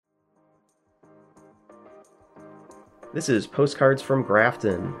This is Postcards from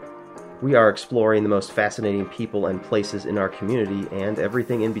Grafton. We are exploring the most fascinating people and places in our community and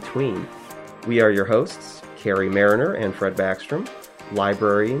everything in between. We are your hosts, Carrie Mariner and Fred Backstrom,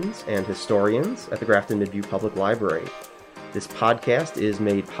 librarians and historians at the Grafton Midview Public Library. This podcast is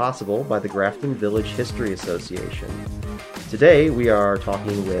made possible by the Grafton Village History Association. Today we are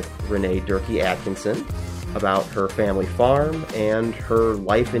talking with Renee Durkee Atkinson about her family farm and her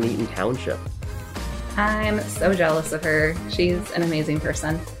life in Eaton Township. I'm so jealous of her. She's an amazing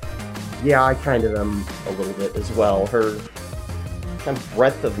person. Yeah, I kind of am a little bit as well. Her kind of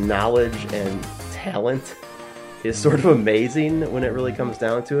breadth of knowledge and talent is sort of amazing when it really comes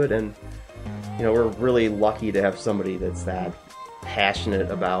down to it. And, you know, we're really lucky to have somebody that's that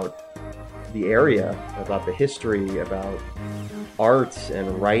passionate about the area, about the history, about art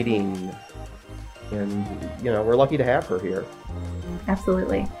and writing. And, you know, we're lucky to have her here.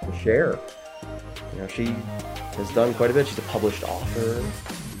 Absolutely. To share. You know, she has done quite a bit. She's a published author.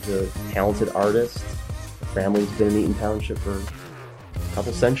 She's a talented artist. Her family's been in Eaton Township for a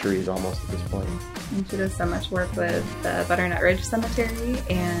couple centuries almost at this point. And she does so much work with the Butternut Ridge Cemetery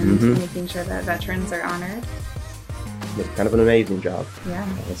and making sure that veterans are honored. It's kind of an amazing job. Yeah.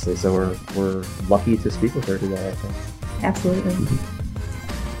 Honestly, so we're lucky to speak with her today, I think. Absolutely.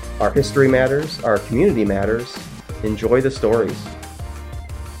 Our history matters. Our community matters. Enjoy the stories.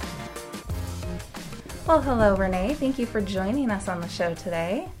 Well, hello, Renee. Thank you for joining us on the show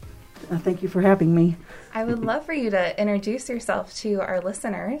today. Thank you for having me. I would love for you to introduce yourself to our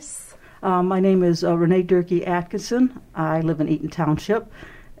listeners. My name is Renee Durkee Atkinson. I live in Eaton Township,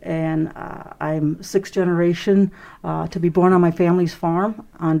 and I'm sixth generation to be born on my family's farm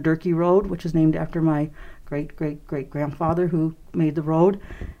on Durkee Road, which is named after my great-great-great-grandfather who made the road.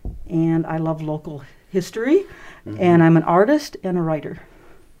 And I love local history, and I'm an artist and a writer.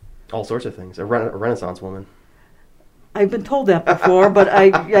 All sorts of things. A Renaissance woman. I've been told that before, but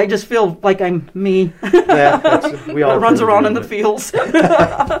I just feel like I'm me. Yeah, we all runs around in the fields.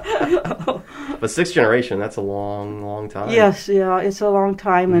 But sixth generation, that's a long, long time. Yes, yeah, it's a long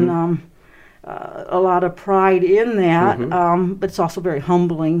time, and a lot of pride in that. But it's also very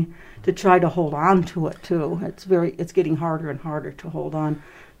humbling to try to hold on to it too. It's getting harder and harder to hold on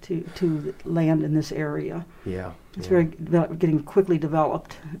to land in this area. Yeah. It's getting quickly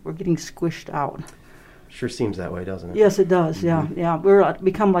developed. We're getting squished out. Sure seems that way, doesn't it? Yes, it does. Yeah. We're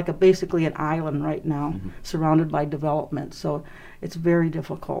become like basically an island right now, surrounded by development. So it's very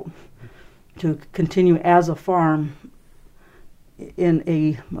difficult to continue as a farm in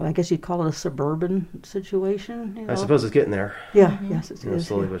I guess you'd call it a suburban situation. You know? I suppose it's getting there. Yeah. Yes, it is.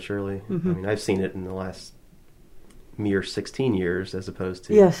 Slowly but surely. I mean, I've seen it in the last mere 16 years as opposed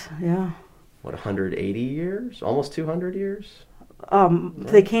to 180 years? Almost 200 years?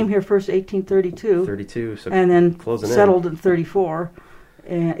 They came here first 1832. 32, so and then settled in 1834,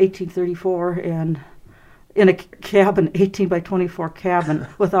 and in a cabin, 18 by 24 cabin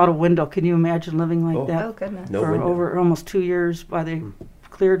without a window. Can you imagine living like that? Oh, goodness. No for window. Over almost 2 years while they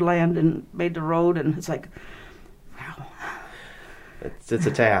cleared land and made the road, and it's like, wow. It's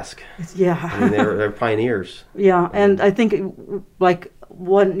a task. Yeah. I mean, they're pioneers. Yeah, and I think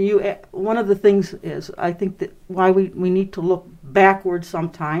one of the things is I think that why we need to look backwards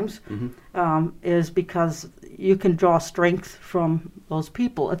sometimes is because you can draw strength from those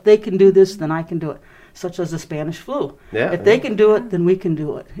people. If they can do this, then I can do it. Such as the Spanish flu. Yeah. If they can do it, then we can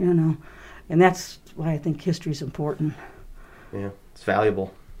do it. You know, and that's why I think history is important. Yeah, it's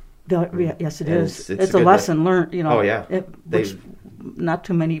valuable. Yes, it is. It's a a lesson learned. You know. Oh yeah. Which not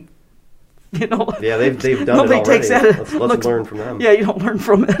too many. You know, yeah, they've done nobody it already. Takes that. Let's learn from them. Yeah, you don't learn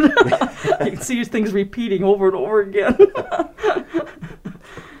from it. You can see things repeating over and over again.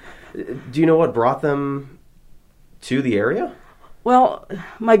 Do you know what brought them to the area? Well,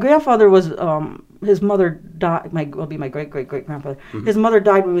 my grandfather was his mother died. Will be my great-great-great-grandfather. His mother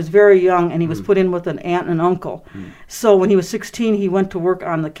died when he was very young, and he was put in with an aunt and an uncle. So when he was 16, he went to work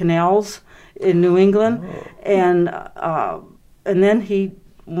on the canals in New England, and then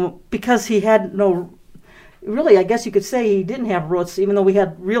because he had no, really, I guess you could say he didn't have roots, even though we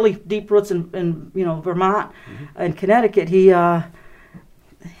had really deep roots in Vermont and Connecticut. He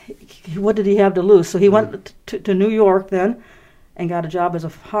what did he have to lose? So he went to New York then, and got a job as a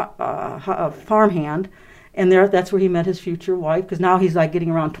farmhand, and that's where he met his future wife, because now he's like getting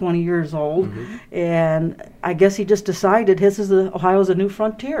around 20 years old, and I guess he just decided Ohio's a new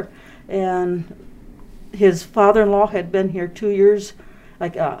frontier, and his father-in-law had been here 2 years,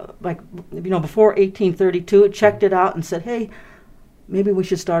 before 1832, checked it out and said, hey, maybe we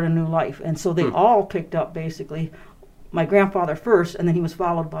should start a new life, and so they all picked up basically my grandfather first, and then he was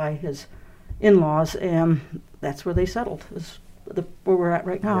followed by his in-laws, and that's where they settled. Is where we're at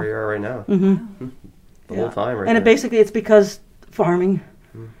right now. Where you are right now. Mm-hmm. The whole time, right? And there. basically, it's because farming.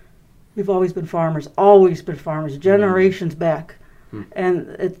 We've always been farmers, generations back.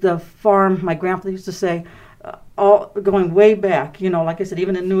 And it's the farm, my grandpa used to say, all going way back, like I said,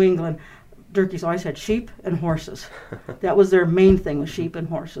 even in New England, Durkees always had sheep and horses. That was their main thing, was sheep and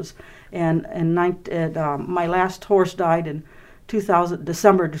horses. And my last horse died in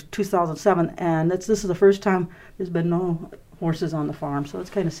December 2007, and this is the first time there's been no horses on the farm, so it's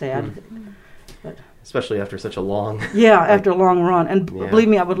kind of sad. But especially after such a long... after a long run. And believe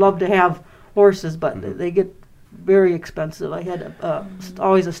me, I would love to have horses, but they get very expensive. I had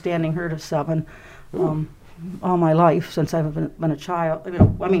always a standing herd of 7 all my life since I've been a child.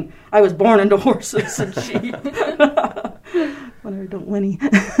 I was born into horses and sheep. When I don't whinny.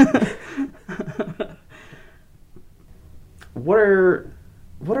 What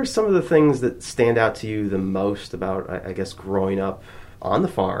are some of the things that stand out to you the most about, I guess, growing up on the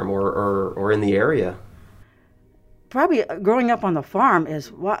farm or in the area? Probably growing up on the farm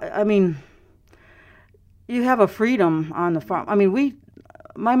is you have a freedom on the farm.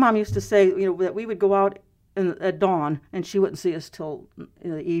 My mom used to say, that we would go out at dawn and she wouldn't see us till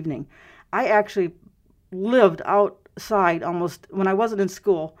in the evening. I actually lived outside almost when I wasn't in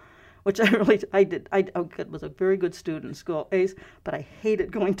school, which I did. I was a very good student in school, A's, but I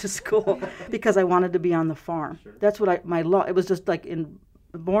hated going to school because I wanted to be on the farm. Sure. That's what my love. It was just like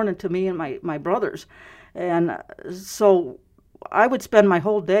born into me and my brothers, and so I would spend my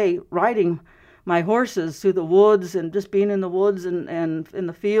whole day riding my horses through the woods and just being in the woods and in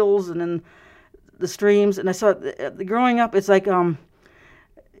the fields and in the streams. And I saw growing up, it's like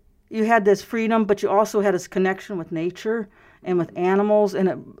you had this freedom, but you also had this connection with nature and with animals.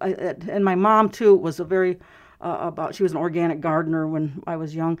 And my mom too was she was an organic gardener when I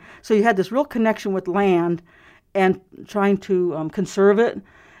was young. So you had this real connection with land and trying to conserve it.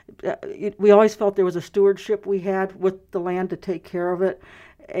 We always felt there was a stewardship we had with the land to take care of it.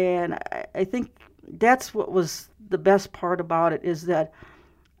 And I think that's what was the best part about it, is that,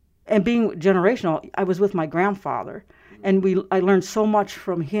 and being generational, I was with my grandfather, and I learned so much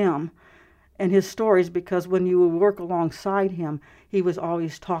from him and his stories, because when you would work alongside him, he was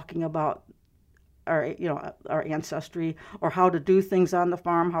always talking about our ancestry, or how to do things on the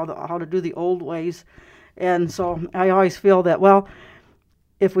farm, how to do the old ways. And so I always feel that,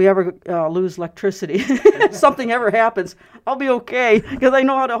 if we ever lose electricity, if something ever happens, I'll be okay, because I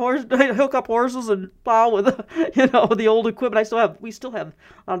know how to hook up horses and plow with the old equipment. We still have a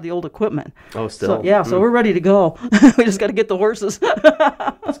lot of the old equipment. Oh, still. So, so we're ready to go. We just got to get the horses.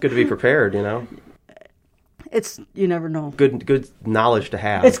 It's good to be prepared, You never know. Good knowledge to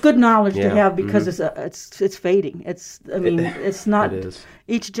have. It's good knowledge to have, because it's fading. It's not. It is.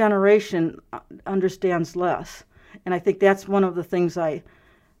 Each generation understands less, and I think that's one of the things I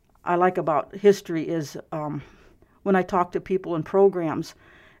like about history is when I talk to people in programs,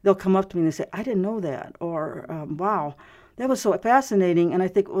 they'll come up to me and they say, "I didn't know that," or "Wow, that was so fascinating." And I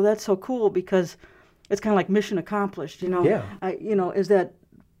think, well, that's so cool, because it's kind of like mission accomplished. Yeah. Is that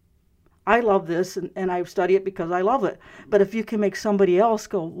I love this and I study it because I love it. But if you can make somebody else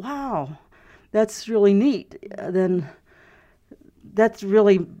go, "Wow, that's really neat," then that's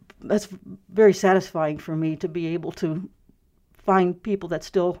very satisfying for me, to be able to find people that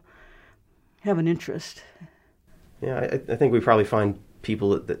still have an interest. Yeah, I think we probably find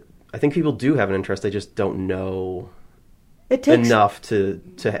people that I think people do have an interest. They just don't know enough to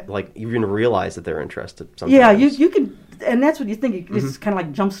like even realize that they're interested. Sometimes. Yeah, you can, and that's what you think. It's kind of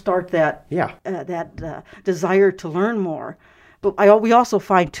like jumpstart that that desire to learn more. But we also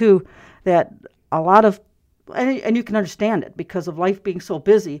find too that a lot of, and you can understand it because of life being so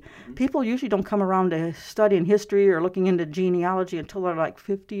busy, people usually don't come around to studying history or looking into genealogy until they're like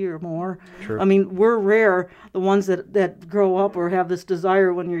 50 or more. True. We're rare, the ones that grow up or have this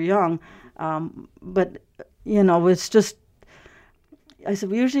desire when you're young. But, it's just, I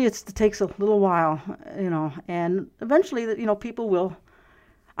said, usually it takes a little while, and eventually, people will.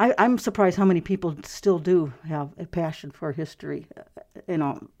 I'm surprised how many people still do have a passion for history,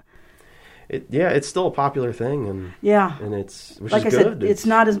 It's still a popular thing, and which like is I good. Said, it's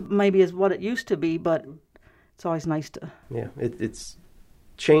not as maybe as what it used to be, but it's always nice to. Yeah, it's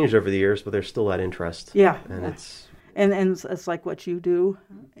changed over the years, but there's still that interest. Yeah, and it's it's like what you do,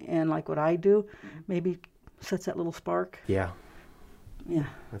 and like what I do, maybe sets that little spark. Yeah, yeah.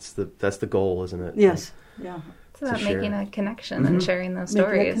 That's the goal, isn't it? Yes. Yeah. It's about making a connection and sharing those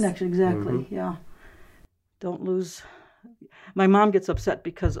stories. Making that connection, exactly. Yeah. Don't lose. My mom gets upset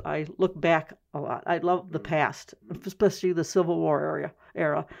because I look back a lot. I love the past, especially the Civil War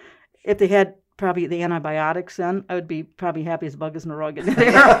era. If they had probably the antibiotics in, I would be probably happy as bug as in a rug in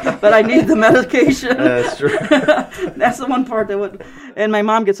there. But I need the medication. That's true. That's the one part that would. And my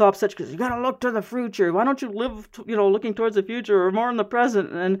mom gets all upset because you got to look to the future. Why don't you live, looking towards the future or more in the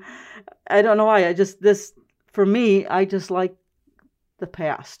present? And I don't know why. For me, I just like the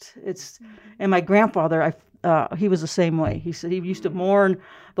past. And my grandfather, he was the same way. He said he used to mourn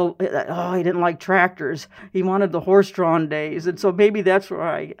he didn't like tractors. He wanted the horse-drawn days, and so maybe that's where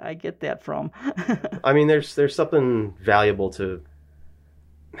I get that from. I mean, there's something valuable to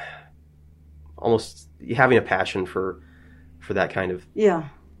almost having a passion for that kind of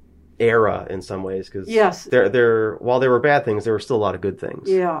era in some ways, because while there were bad things, there were still a lot of good things.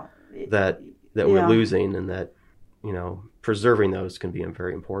 That we're losing, and that preserving those can be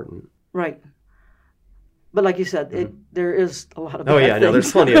very important. Right. But like you said, there is a lot of bad things. No, there's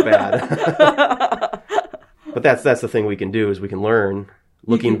plenty of bad. But that's the thing we can do, is we can learn.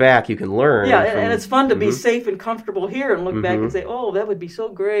 Looking back, you can learn. Yeah, and it's fun to be safe and comfortable here and look back and say, oh, that would be so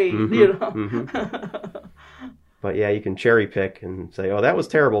great, But yeah, you can cherry pick and say, oh, that was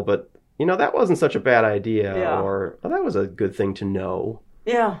terrible, but that wasn't such a bad idea, or oh, that was a good thing to know.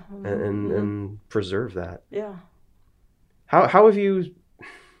 Yeah. And preserve that. Yeah. How have you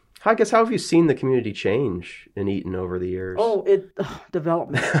seen the community change in Eaton over the years?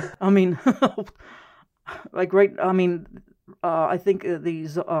 Development. I mean, I think the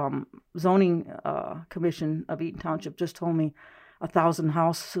zoning commission of Eaton Township just told me 1,000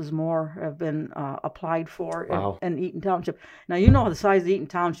 houses more have been applied for in Eaton Township. Now, the size of Eaton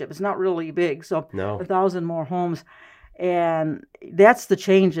Township. It's not really big, so 1,000 more homes. And that's the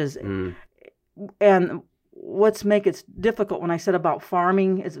changes. And what's make it difficult when I said about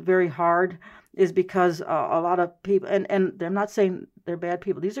farming, it's very hard, is because a lot of people, and I'm not saying they're bad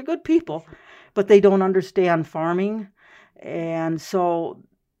people. These are good people, but they don't understand farming. And so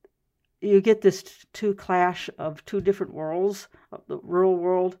you get this clash of two different worlds, the rural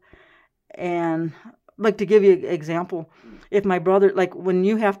world. And like, to give you an example, if my brother, like when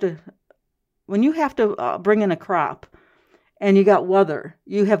you have to bring in a crop, and you got weather,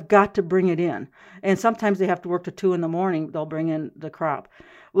 you have got to bring it in. And sometimes they have to work to 2 a.m, they'll bring in the crop.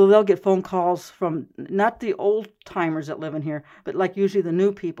 Well, they'll get phone calls from not the old timers that live in here, but like usually the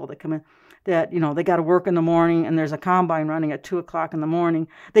new people that come in, that, they got to work in the morning and there's a combine running at 2:00 in the morning.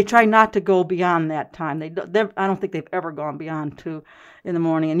 They try not to go beyond that time. I don't think they've ever gone beyond 2 in the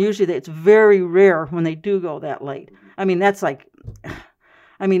morning. And usually it's very rare when they do go that late. I mean, that's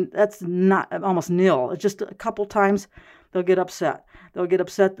not almost nil. It's just a couple times. They'll get upset.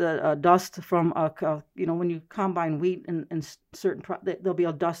 The dust from, when you combine wheat and certain, there'll be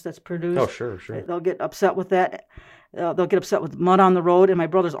a dust that's produced. Oh, sure. They'll get upset with that. They'll get upset with mud on the road, and my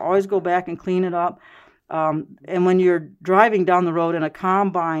brothers always go back and clean it up. And when you're driving down the road in a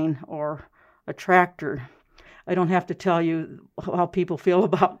combine or a tractor, I don't have to tell you how people feel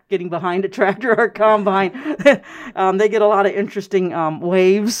about getting behind a tractor or a combine. They get a lot of interesting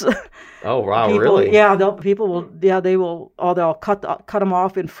waves. Oh, wow, people, really? Yeah, they'll cut them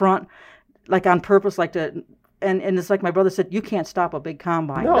off in front, like on purpose, like to. And it's like my brother said, you can't stop a big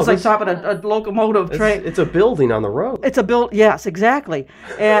combine. No, it's like stopping a locomotive train. It's a building on the road. It's a build. Yes, exactly.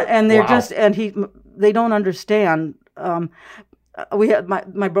 And they're Wow. they don't understand.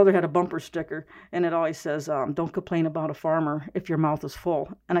 My brother had a bumper sticker, and it always says, "Don't complain about a farmer if your mouth is full."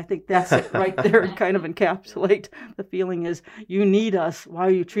 And I think that's it right there. Kind of encapsulate the feeling is, you need us. Why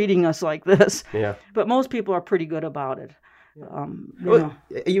are you treating us like this? Yeah. But most people are pretty good about it.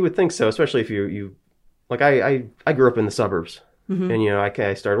 You would think so, especially if you like I grew up in the suburbs, and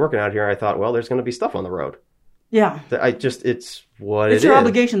I started working out here. I thought, well, there's going to be stuff on the road. Yeah. It's what it is. It's your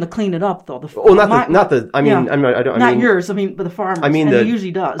obligation to clean it up, though. Not yours. I mean, but the farmers. I mean, he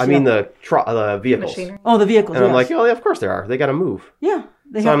usually does. I mean the vehicles. Machinery. Oh, the vehicles. And I'm yes. like, oh, yeah, of course there are. They got to move. Yeah.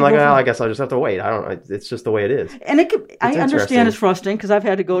 So I'm like, well, I guess I'll just have to wait. It's just the way it is. And I understand it's frustrating because I've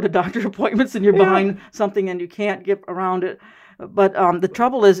had to go to doctor appointments and you're behind something and you can't get around it. But the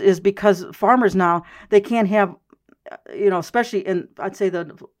trouble is because farmers now, they can't have, especially in, I'd say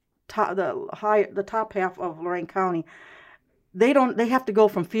the top half of Lorain County, they have to go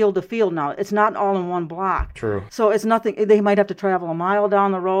from field to field now. It's not all in one block. True. So it's nothing. They might have to travel a mile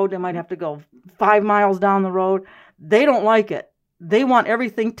down the road. They might have to go 5 miles down the road. They don't like it. They want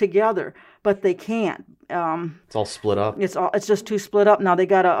everything together, but they can't. It's all split up. It's just too split up now. They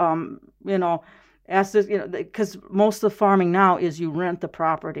gotta ask this, because most of the farming now is you rent the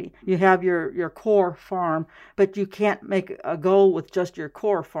property. You have your core farm, but you can't make a go with just your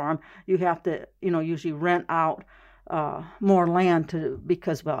core farm. You have to usually rent out more land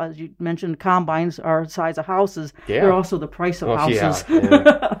because, well, as you mentioned, combines are the size of houses. Yeah. They're also the price of houses.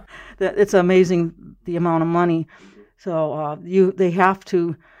 Yeah. that it's amazing the amount of money. So they have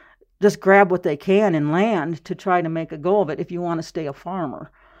to just grab what they can in land to try to make a go of it if you want to stay a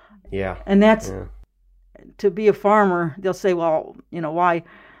farmer. Yeah. And that's, to be a farmer, they'll say, well, why?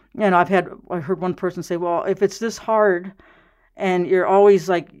 I heard one person say, well, if it's this hard and you're always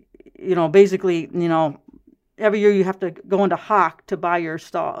like, basically, every year you have to go into Hawk to buy your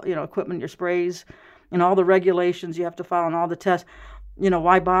equipment, your sprays, and all the regulations you have to follow and all the tests.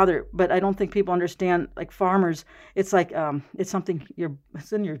 Why bother? But I don't think people understand, like farmers, it's like, it's something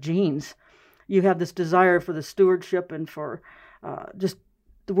it's in your genes. You have this desire for the stewardship and for just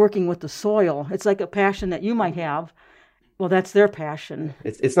working with the soil. It's like a passion that you might have. Well, that's their passion.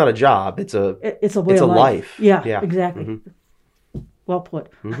 It's not a job. It's a way of life. Yeah, exactly. Mm-hmm. Well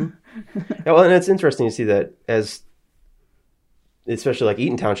put. Mm-hmm. Yeah, well, and it's interesting to see that especially like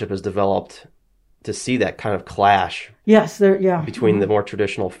Eaton Township has developed, to see that kind of clash. Yes, between the more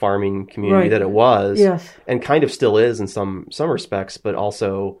traditional farming community that it was, and kind of still is in some respects, but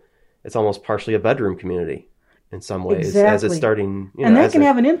also it's almost partially a bedroom community in some ways, as it's starting. And that can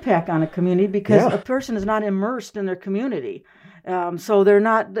have an impact on a community because a person is not immersed in their community, so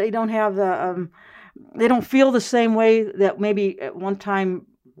they don't have they don't feel the same way that maybe at one time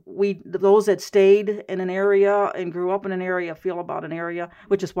those that stayed in an area and grew up in an area feel about an area,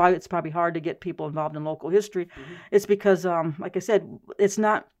 which is why it's probably hard to get people involved in local history. Mm-hmm. It's because, like I said, it's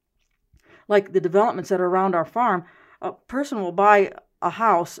not like the developments that are around our farm. A person will buy a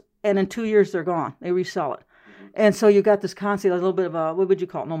house and in 2 years they're gone. They resell it. Mm-hmm. And so you got this concept, a little bit of a, what would you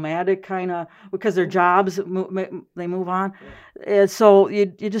call it, nomadic kind of, because their jobs, they move on. Yeah. And so you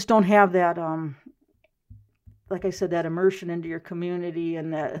just don't have that... like I said, that immersion into your community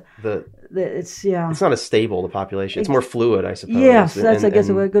and it's not as stable, the population. It's more fluid, I suppose. Yes, that's, I guess,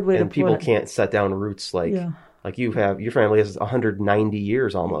 a good way to put it. And people can't set down roots like your family has 190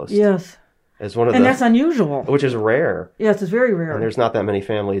 years almost. Yes. As one of and that's unusual. Which is rare. Yes, it's very rare. And there's not that many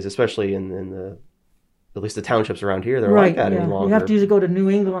families, especially in at least the townships around here, they're like that any longer. You have to usually go to New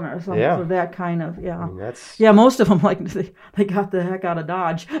England or something for that kind of, I mean, most of them, like, they got the heck out of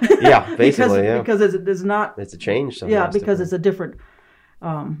Dodge. Yeah, basically, because it's not... It's a change sometimes. Yeah, because it's a different...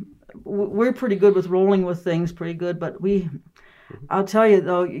 we're pretty good with rolling with things, but I'll tell you,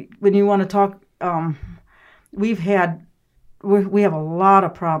 though, when you want to talk, we have a lot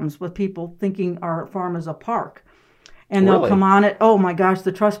of problems with people thinking our farm is a park. And they'll come on it. Oh my gosh,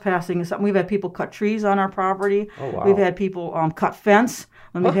 the trespassing is something. We've had people cut trees on our property. Oh, wow. We've had people cut fence.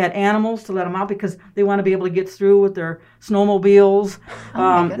 And we've had animals to let them out because they want to be able to get through with their snowmobiles.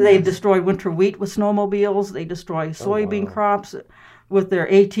 They destroy winter wheat with snowmobiles. They destroy soybean crops with their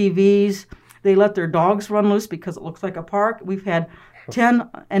ATVs. They let their dogs run loose because it looks like a park. We've had 10,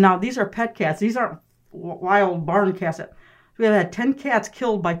 and now these are pet cats. These aren't wild barn cats. We've had 10 cats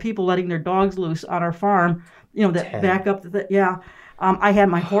killed by people letting their dogs loose on our farm. That 10. Back up. I had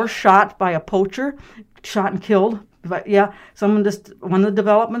my horse shot by a poacher, shot and killed. But someone one of the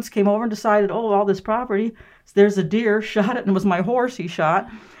developments came over and decided, all this property, there's a deer, shot it, and it was my horse he shot.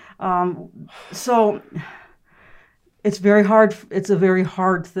 So it's very hard. It's a very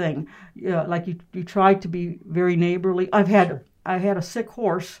hard thing. Like you try to be very neighborly. I had a sick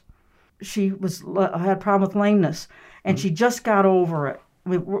horse. She had a problem with lameness, and she just got over it.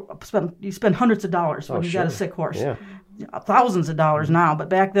 You spend hundreds of dollars when you got a sick horse. Yeah. Thousands of dollars now, but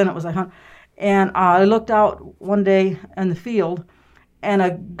back then it was and I looked out one day in the field, and a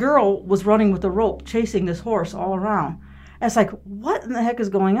girl was running with a rope chasing this horse all around. And it's like, what in the heck is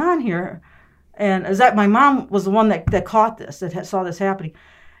going on here? And my mom was the one that caught this, that saw this happening.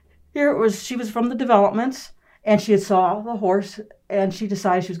 She was from the developments, and she had saw the horse, and she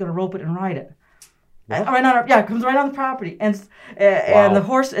decided she was going to rope it and ride it. It comes right on the property, and the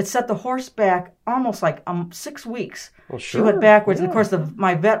horse. It set the horse back almost like 6 weeks. Well, sure. She went backwards, and of course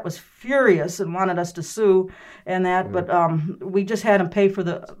my vet was furious and wanted us to sue, and that. But we just had him pay for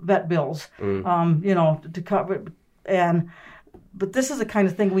the vet bills, to cover it. But this is the kind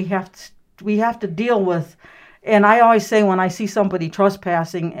of thing we have to deal with. And I always say when I see somebody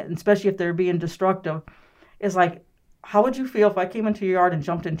trespassing, especially if they're being destructive, is like, how would you feel if I came into your yard and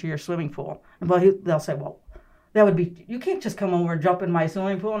jumped into your swimming pool? And they'll say, well, that would be, you can't just come over and jump in my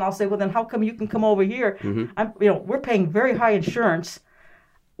swimming pool. And I'll say, well, then how come you can come over here? Mm-hmm. We're paying very high insurance.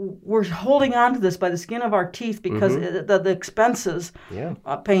 We're holding on to this by the skin of our teeth because the expenses,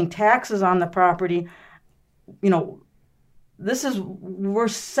 paying taxes on the property, we're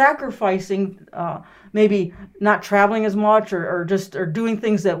sacrificing maybe not traveling as much or doing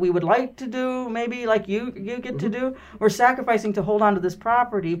things that we would like to do, maybe like you get to do. We're sacrificing to hold on to this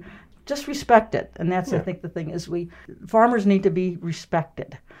property. Just respect it. And that's, I think, the thing is farmers need to be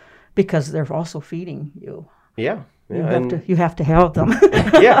respected. because they're also feeding you. Yeah. You have to have them.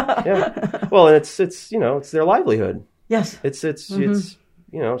 Yeah. Well, and it's it's their livelihood. Yes. It's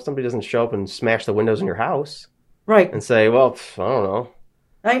somebody doesn't show up and smash the windows in your house, right? And say, well, I don't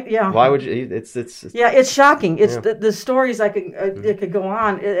know. Why would you? It's shocking. It's the stories it could go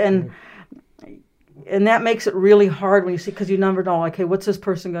on, and that makes it really hard when you see, because you never know. Okay, what's this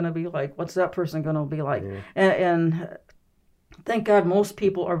person going to be like? What's that person going to be like? Yeah. And thank God most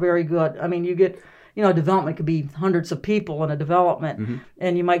people are very good. I mean, you get. Development could be hundreds of people in a development,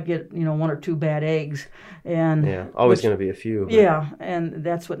 and you might get, one or two bad eggs, and always going to be a few. But, yeah, and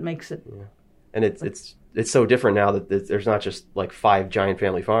that's what makes it. Yeah. And it's so different now that there's not just like 5 giant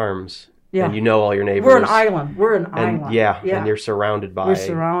family farms. Yeah. And all your neighbors. We're an island. Yeah. And you're surrounded by. We're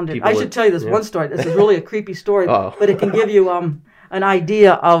surrounded. I should tell you this one story. This is really a creepy story, but it can give you an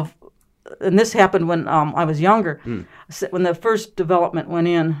idea of. And this happened when I was younger. When the first development went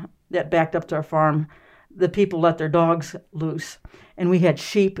in. That backed up to our farm, the people let their dogs loose, and we had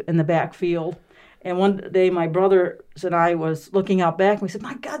sheep in the back field. And one day, my brothers and I was looking out back, and we said,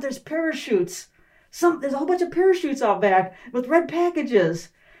 "My God, there's parachutes! There's a whole bunch of parachutes out back with red packages."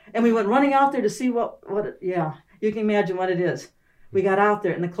 And we went running out there to see what. Yeah, you can imagine what it is. We got out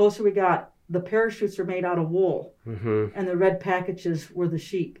there, and the closer we got, the parachutes are made out of wool, and the red packages were the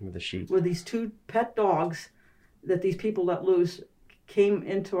sheep. Were these 2 pet dogs that these people let loose. Came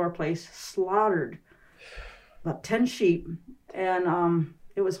into our place, slaughtered about 10 sheep, and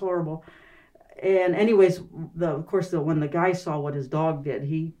it was horrible. And anyways, when the guy saw what his dog did,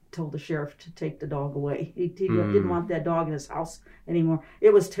 he told the sheriff to take the dog away. He didn't want that dog in his house anymore.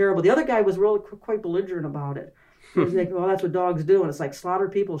 It was terrible. The other guy was really quite belligerent about it. He was like, well, that's what dogs do, and it's like slaughter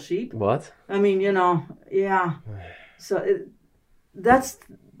people's sheep. What? I mean, yeah. So that's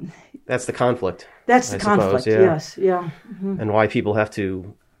the conflict. That's the conflict, yes, yeah. And why people have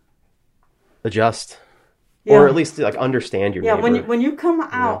to adjust, or at least understand your neighbor. Yeah, when you come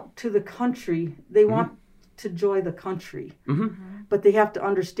out to the country, they want to enjoy the country, but they have to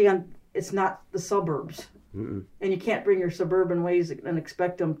understand it's not the suburbs, and you can't bring your suburban ways and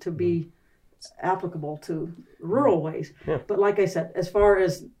expect them to be applicable to rural ways. Yeah. But like I said, as far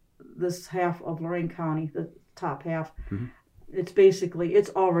as this half of Lorain County, the top half. It's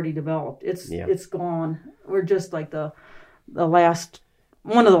already developed. It's gone. We're just like the last,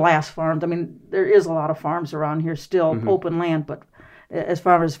 one of the last farms. I mean, there is a lot of farms around here still, open land, but as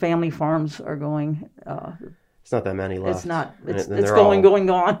far as family farms are going, it's not that many left. It's not. It's going,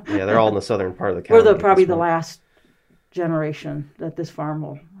 gone. Yeah, they're all in the southern part of the county. We're probably the last generation that this farm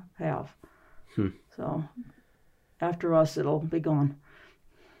will have. So after us, it'll be gone.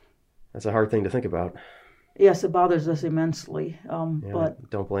 That's a hard thing to think about. Yes, it bothers us immensely. But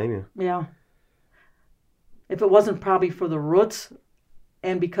don't blame you. Yeah. If it wasn't probably for the roots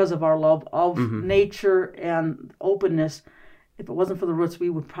and because of our love of nature and openness, if it wasn't for the roots, we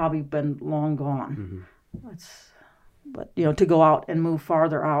would probably been long gone. But to go out and move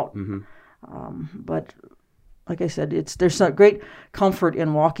farther out. But like I said, there's a great comfort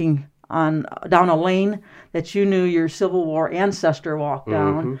in walking down a lane that you knew your Civil War ancestor walked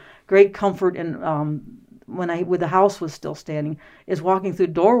down. Great comfort in when the house was still standing, is walking through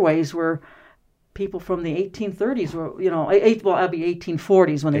doorways where people from the 1830s were, that'd be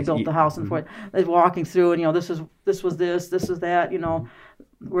 1840s when they built the house in Fort. They're walking through, and this was that,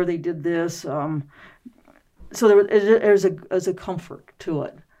 where they did this. So there's a comfort to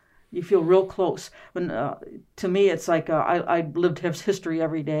it. You feel real close. When to me, it's like I lived history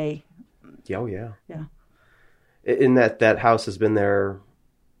every day. Oh yeah. Yeah. In that house has been there.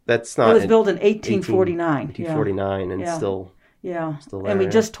 That's not. It was built in 1849. 1849, and still. Yeah. Still there, and we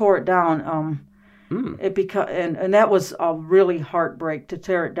just tore it down. And that was a really heartbreak to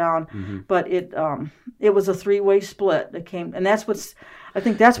tear it down. But it was a 3-way split that came, and I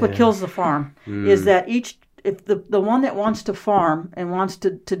think that's what kills the farm is that if the one that wants to farm and wants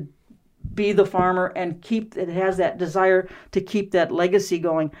to be the farmer and it has that desire to keep that legacy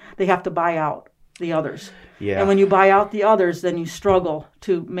going, they have to buy out the others. Yeah. And when you buy out the others, then you struggle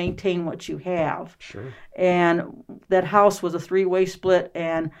to maintain what you have. Sure. And that house was a 3-way split,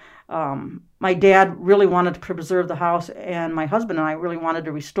 and my dad really wanted to preserve the house, and my husband and I really wanted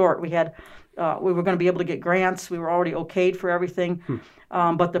to restore it. We were going to be able to get grants. We were already okayed for everything,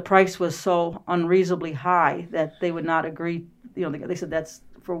 but the price was so unreasonably high that they would not agree. They said that's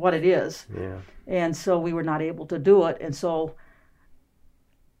for what it is. Yeah. And so we were not able to do it. And so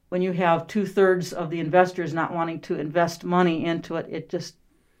when you have 2/3 of the investors not wanting to invest money into it,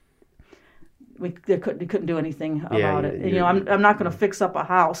 they couldn't do anything about it. I'm not going to fix up a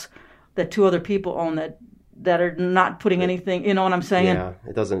house that 2 other people own that that are not putting anything. You know what I'm saying? Yeah,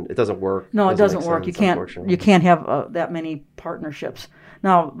 it doesn't work. No, it doesn't make work. sense, You can't have that many partnerships.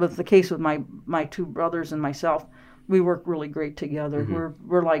 Now, with the case with my two brothers and myself, we work really great together.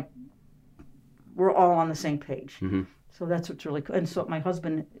 We're all on the same page. Mm-hmm. So that's what's really cool. And so my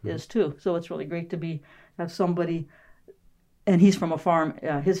husband is too. So it's really great to have somebody, and he's from a farm.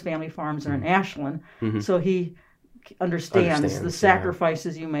 His family farms are in Ashland, so he understands the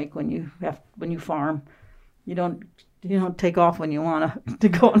sacrifices you make when you farm. You don't take off when you want to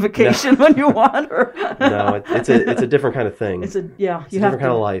go on vacation when you want. No, it's a different kind of thing. It's a different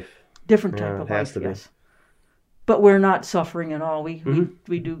kind of life. Different type of life. Has to be. But we're not suffering at all.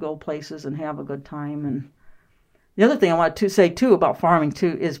 We do go places and have a good time. And the other thing I want to say too about farming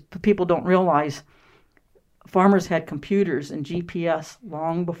too is people don't realize farmers had computers and GPS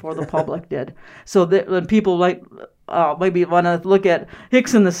long before the public did. So that when people maybe want to look at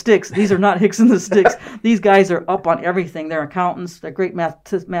Hicks and the Sticks, these are not Hicks and the Sticks. These guys are up on everything. They're accountants. They're great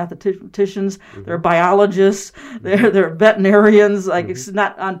mathematicians. They're biologists. They're veterinarians. Like it's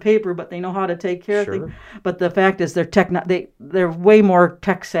not on paper, but they know how to take care of things. But the fact is, they're way more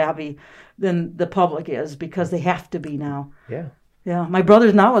tech savvy than the public is because they have to be now. Yeah. Yeah. My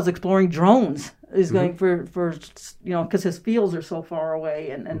brother now is exploring drones. He's going for because his fields are so far away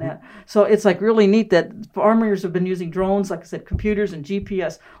and that. So it's like really neat that farmers have been using drones, like I said, computers and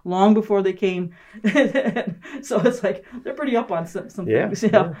GPS long before they came. So it's like they're pretty up on some things.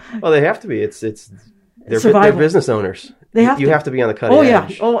 Yeah. Well, they have to be. They're business owners. You have to be on the cutting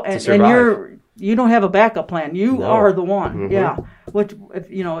edge. And you don't have a backup plan. You are the one. Yeah.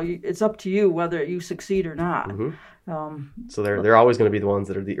 It's up to you whether you succeed or not. So they're always going to be the ones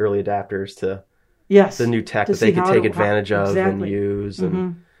that are the early adapters to the new tech that they can take advantage of and use.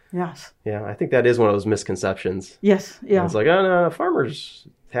 And yes. Yeah, I think that is one of those misconceptions. Yes. Yeah. And it's like, oh no, farmers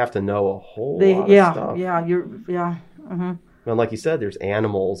have to know a whole lot of stuff. Yeah. And like you said, there's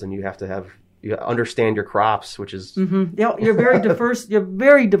animals, and you have to understand your crops, which is you're very diverse. You're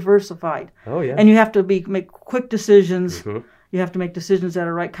very diversified. Oh yeah. And you have to make quick decisions. You have to make decisions that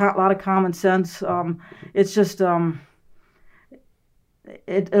are right. A lot of common sense. It's just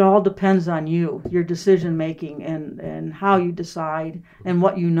it all depends on you, your decision making, and how you decide and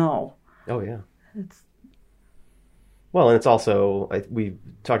what you know. Oh yeah. Well, and it's also we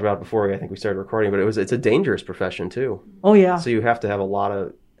talked about it before. I think we started recording, but it's a dangerous profession too. Oh yeah. So you have to have a lot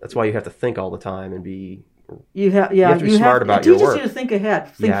of. That's why you have to think all the time and be. You have to be smart about your work. It teaches you to think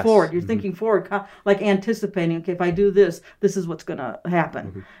ahead, think forward. You're thinking forward, like anticipating. Okay, if I do this, this is what's going to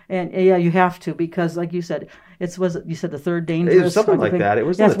happen. And you have to, because, like you said, you said the third dangerous. It was something like that. It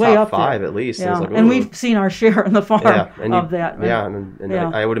was in the top 5 at least. Yeah. And we've seen our share in the farm of that. Yeah, and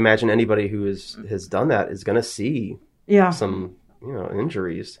I would imagine anybody who has done that is going to see some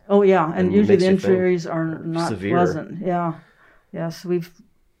injuries. Oh yeah, and usually the injuries are not severe. Pleasant. Yeah, yes, we've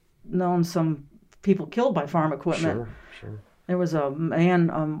known some people killed by farm equipment. Sure. There was a man,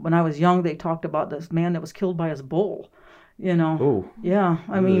 when I was young, they talked about this man that was killed by his bull, Ooh. Yeah,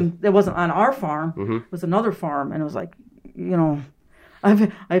 I mean, it wasn't on our farm. It was another farm, and it was like,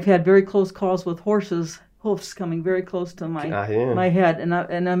 I've had very close calls with horses, hoofs coming very close to my head,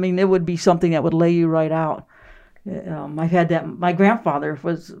 and I mean, it would be something that would lay you right out. I've had that. My grandfather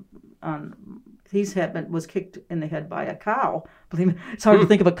was was kicked in the head by a cow. Believe me, it's hard to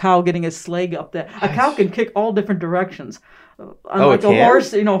think of a cow getting his slag up there. A cow can kick all different directions. Unlike a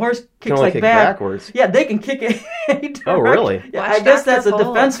horse, horse kicks like backwards. Yeah, they can kick it. Oh, really? Yeah, I guess that's a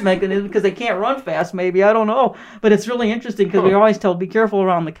defense mechanism because they can't run fast. Maybe I don't know, but it's really interesting because we always tell be careful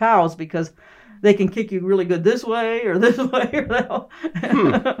around the cows because they can kick you really good this way or this way or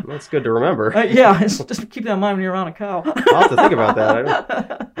that. That's good to remember. Just keep that in mind when you're around a cow. I'll have to think about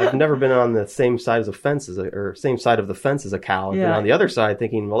that. I've never been on the same side of the fence as a cow. I've been on the other side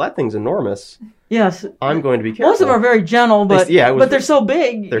thinking, well, that thing's enormous. Yes. I'm going to be careful. Most of them are very gentle, but they're so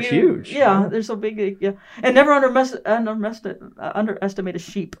big. They're huge. Yeah, they're so big. Yeah. And never underestimate a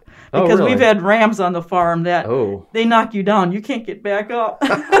sheep. Because we've had rams on the farm that they knock you down. You can't get back up.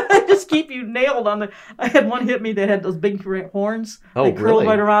 They just keep you nailed on the... I had one hit me that had those big horns. They curled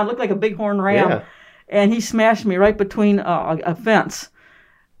right around. Looked like a bighorn ram. Yeah. And he smashed me right between a fence.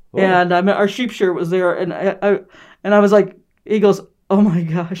 Oh. And our sheep shearer was there. And I was like... He goes, oh my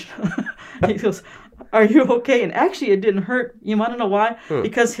gosh. He goes, are you okay? And actually, it didn't hurt. You want to know why?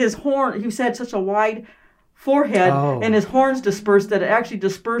 Because his horn, he had such a wide forehead, and his horns dispersed that it actually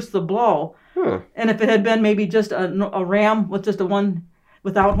dispersed the blow. And if it had been maybe just a ram with just a one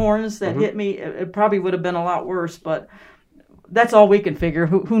without horns that hit me, it probably would have been a lot worse. But that's all we can figure.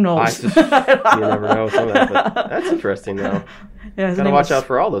 Who knows? You never know some of that. But that's interesting, though. Yeah, gotta watch out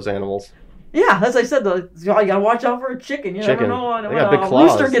for all those animals. Yeah, as I said, you gotta watch out for a chicken. You never know when got big a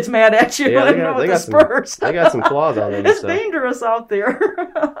claws. rooster gets mad at you. Yeah, with the spurs. They got some claws on them. It's dangerous out there.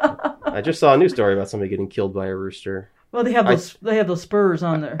 I just saw a news story about somebody getting killed by a rooster. Well, they have those spurs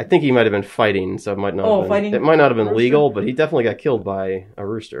on there. I think he might have been fighting, so it might not. It might not have been legal, but he definitely got killed by a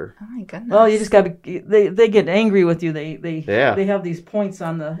rooster. Oh my goodness! Well, you just got to. They get angry with you. They have these points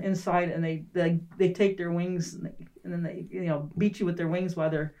on the inside, and they take their wings and then they beat you with their wings while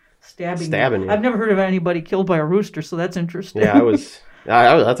they're stabbing you. I've never heard of anybody killed by a rooster, so that's interesting. Yeah,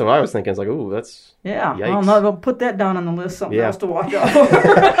 that's what I was thinking. It's like, ooh, that's yikes. I'll put that down on the list. Something else to watch out for.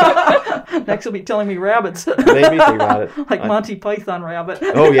 Next, will be telling me rabbits. Made me think about it. Like Monty Python rabbit.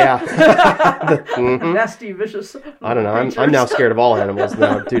 Oh yeah. Nasty, vicious. I don't know. I'm now scared of all animals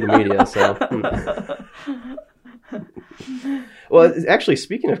now due to media. So. Well, actually,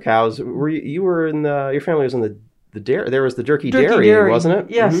 speaking of cows, you were in your family was in the dairy? There was the Durkee Dairy, wasn't it?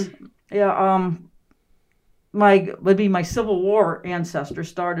 Yes. Mm-hmm. Yeah. My Civil War ancestor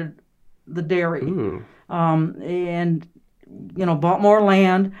started the dairy, and bought more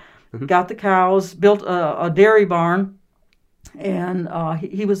land, got the cows, built a dairy barn, and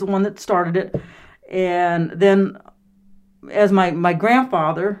he was the one that started it. And then, as my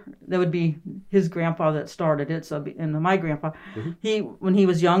grandfather, that would be his grandfather that started it. So, and my grandfather, when he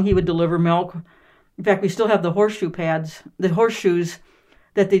was young, he would deliver milk. In fact, we still have the horseshoes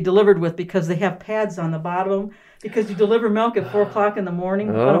that they delivered with, because they have pads on the bottom, because you deliver milk at 4 o'clock in the morning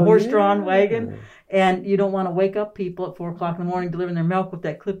on a horse-drawn wagon, and you don't want to wake up people at 4 o'clock in the morning delivering their milk with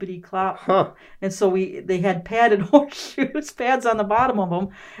that clippity-clop. Huh. And so they had padded horseshoes, pads on the bottom of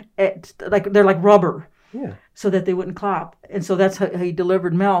them, they're like rubber, so that they wouldn't clop. And so that's how he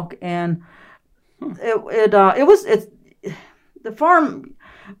delivered milk. And the farm.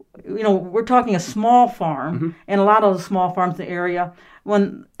 We're talking a small farm, and a lot of the small farms in the area.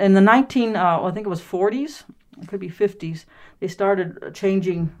 When in the I think it was 40s, it could be 50s, they started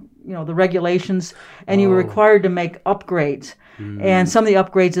changing, the regulations, and you were required to make upgrades. And some of the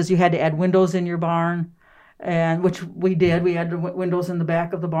upgrades is you had to add windows in your barn, and which we did. We had windows in the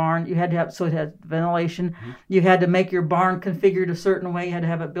back of the barn. You had to have, so it had ventilation. You had to make your barn configured a certain way. You had to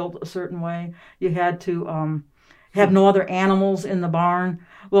have it built a certain way. You had to have no other animals in the barn.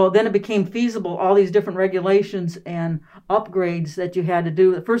 Well, then it became feasible, all these different regulations and upgrades that you had to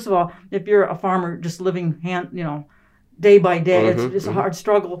do. First of all, if you're a farmer just living day by day, it's just a hard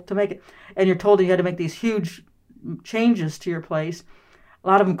struggle to make it. And you're told you had to make these huge changes to your place. A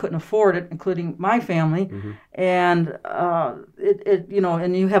lot of them couldn't afford it, including my family. And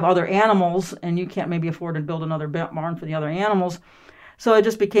and you have other animals, and you can't maybe afford to build another barn for the other animals. So it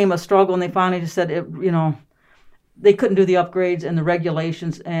just became a struggle, and they finally just said, they couldn't do the upgrades and the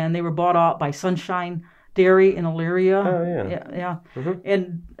regulations, and they were bought out by Sunshine Dairy in Elyria. Oh, yeah.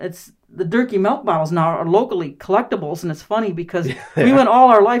 And it's the Durkee milk bottles now are locally collectibles, and it's funny because we went all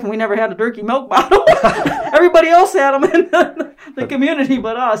our life and we never had a Durkee milk bottle. Everybody else had them in the community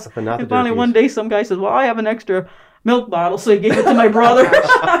but us. And finally one day some guy says, well, I have an extra milk bottle, so he gave it to my brother.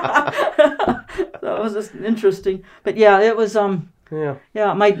 So it was just interesting. But it was...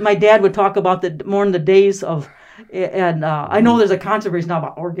 my dad would talk about more in the days of... And I know there's a controversy now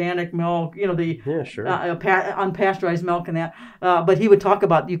about organic milk, unpasteurized milk and that. But he would talk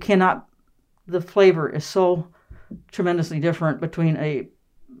about the flavor is so tremendously different between a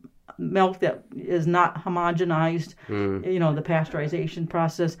milk that is not homogenized, the pasteurization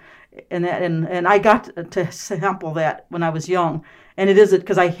process, and that. And I got to sample that when I was young, and it is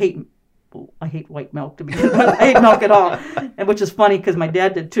because I hate white milk to begin with. I hate milk at all, and which is funny because my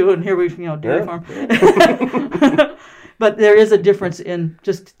dad did too. And here we, dairy farm. But there is a difference in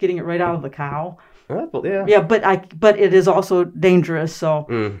just getting it right out of the cow. But it is also dangerous.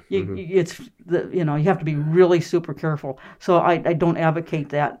 So you have to be really super careful. So I don't advocate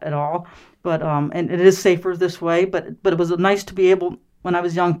that at all. But and it is safer this way. But it was nice to be able, when I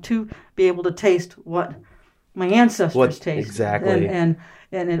was young, to be able to taste what my ancestors tasted. Exactly. And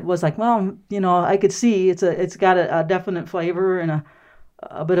it was like, well, I could see it's got a definite flavor and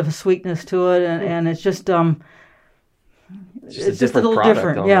a bit of a sweetness to it, and it's just it's just a little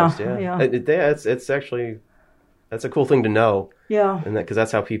different. Almost, it's actually, that's a cool thing to know. Yeah. And because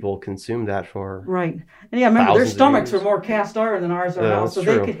that's how people consume that for right. And remember their stomachs are more cast iron than ours are now, so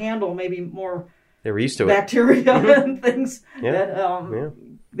true. They could handle maybe more. They were used to bacteria and things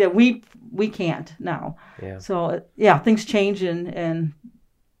that we can't now. Yeah. So things change and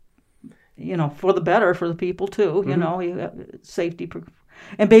for the better for the people too. Safety,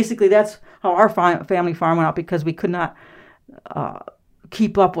 and basically that's how our family farm went out, because we could not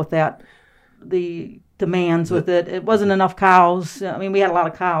keep up with the demands with it. It wasn't enough cows. I mean, we had a lot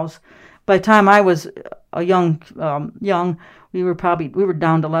of cows, by the time I was a young, we were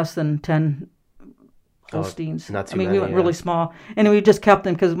down to less than 10 Holsteins. Not too I mean, many, we went really small, and we just kept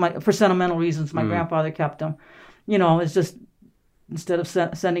them because for sentimental reasons. My grandfather kept them. It's just instead of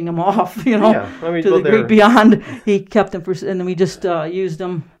sending them off, to the great beyond, he kept them and then we just used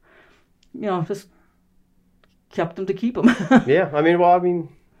them. Just kept them to keep them. Yeah, I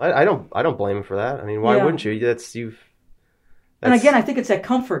don't blame him for that. I mean, why wouldn't you? And again, I think it's that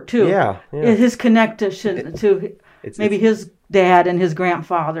comfort too. Yeah. His connection to maybe his dad and his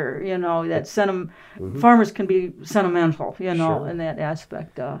grandfather. That farmers can be sentimental. Sure. In that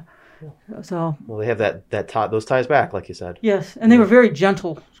aspect. So. Well, they have those ties back, like you said. Yes, and they were very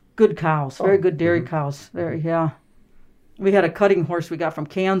gentle, good cows, very good dairy cows. We had a cutting horse we got from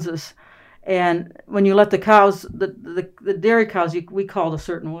Kansas. And when you let the cows, the dairy cows, we called a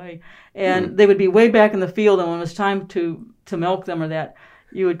certain way, and they would be way back in the field. And when it was time to milk them or that,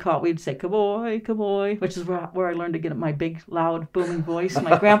 we'd say "Kaboy, kaboy," which is where I learned to get my big, loud, booming voice.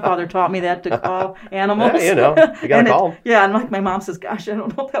 My grandfather taught me that to call animals. Yeah, you gotta call them. Yeah, and like my mom says, "Gosh, I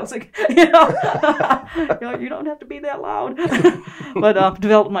don't know if that was you don't have to be that loud." But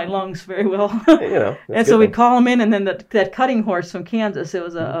developed my lungs very well. And so we'd call them in, and then that cutting horse from Kansas, it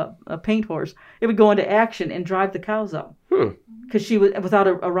was a paint horse. It would go into action and drive the cows up. Because she was without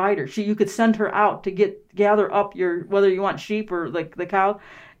a rider. You could send her out to gather up whether you want sheep or like the cow,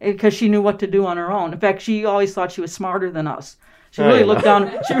 because she knew what to do on her own. In fact, she always thought she was smarter than us. She really looked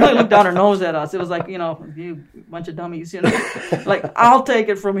down. She really looked down her nose at us. It was like, you bunch of dummies, like I'll take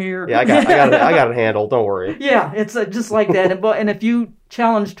it from here. Yeah, I got it handled. Don't worry. Yeah, it's just like that. And if you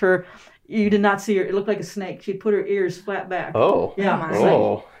challenged her, you did not see her. It looked like a snake. She'd put her ears flat back. Oh. Yeah.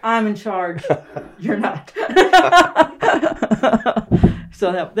 Like, I'm in charge. You're not.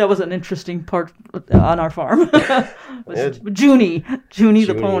 So that was an interesting part on our farm. Junie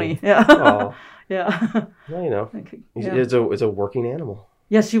the pony. Yeah. Oh. Yeah. Well, it's a working animal.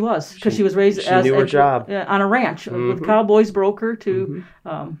 Yes, she was, because she was raised she knew her job on a ranch. With cowboys broke her to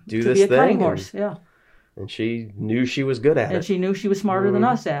be a cutting horse. Yeah. And she knew she was good at it. And she knew she was smarter than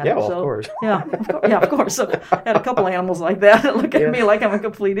us at it. Yeah, of course. Yeah, of course. So I had a couple animals like that that look at me like I'm a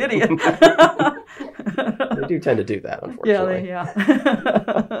complete idiot. They do tend to do that, unfortunately.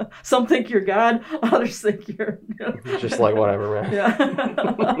 Yeah. Some think you're God, others think you're... Just like whatever, man.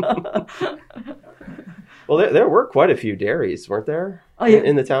 Yeah. Well, there were quite a few dairies, weren't there,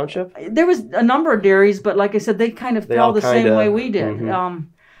 in the township? There was a number of dairies, but like I said, they kind of fell the same way we did.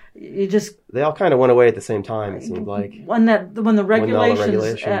 They all kind of went away at the same time, it seemed like, when the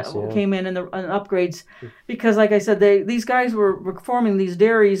regulations came in and the upgrades, because like I said, these guys were forming these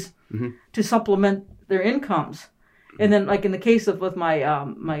dairies to supplement their incomes. And then, like in the case with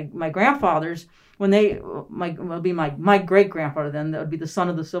my grandfathers, when my great grandfather, then that would be the son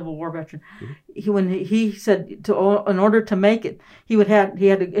of the Civil War veteran. He said in order to make it, he had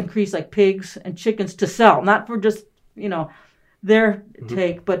to increase like pigs and chickens to sell, not for just their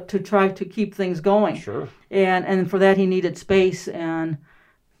take, but to try to keep things going. Sure. And for that he needed space, and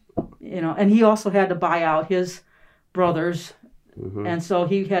and he also had to buy out his brothers, and so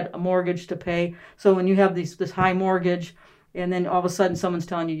he had a mortgage to pay. So when you have this high mortgage, and then all of a sudden someone's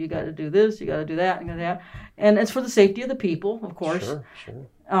telling you got to do this, you got to do that, and it's for the safety of the people, of course. Sure.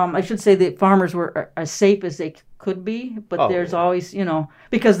 I should say that farmers were as safe as they could be, but there's always,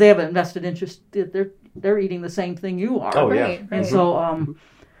 because they have an invested interest. They're eating the same thing you are. Oh, right. And so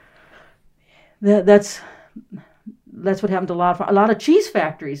that's what happened to a lot of cheese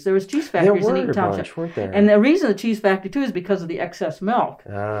factories. There was cheese factories in Eaton Township. Weren't there? And the reason the cheese factory too is because of the excess milk.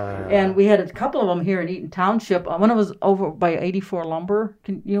 And we had a couple of them here in Eaton Township. One of them was over by 84 Lumber.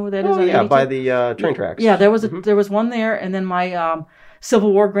 You know where that is? Oh, yeah, by the train tracks. Yeah, there was one there, and then my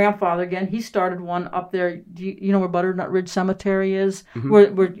Civil War grandfather, again, he started one up there. Do you know where Butternut Ridge Cemetery is? Where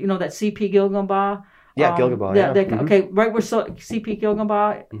that C.P. Gilgumbaugh. Yeah, Gilgumbaugh. Okay, right where C.P.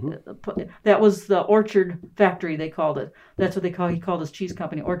 Gilgumbaugh, that was the Orchard Factory, they called it. That's what he called his cheese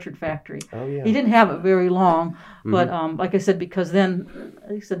company, Orchard Factory. Oh, yeah. He didn't have it very long, but like I said, because then,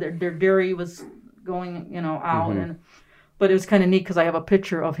 he said their dairy was going, out, but it was kind of neat because I have a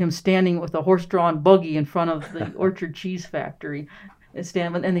picture of him standing with a horse-drawn buggy in front of the Orchard Cheese Factory,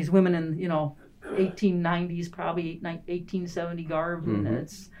 and these women in, 1890s, probably 1870 garb, and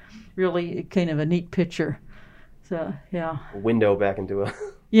it's really kind of a neat picture. So, yeah. A window back into a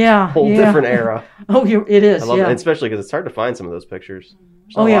whole different era. Oh, it is. I love it, especially because it's hard to find some of those pictures.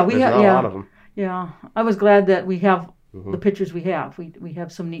 We have a lot of them. Yeah, I was glad that we have the pictures we have. We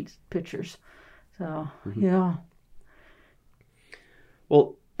have some neat pictures. So, yeah.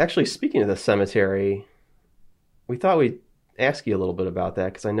 Well, actually, speaking of the cemetery, we thought we'd ask you a little bit about that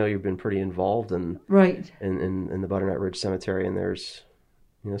because I know you've been pretty involved in the Butternut Ridge Cemetery, and there's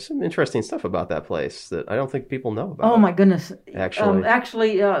some interesting stuff about that place that I don't think people know about. Oh my goodness!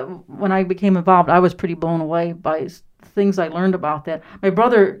 Actually, when I became involved, I was pretty blown away by things I learned about that. My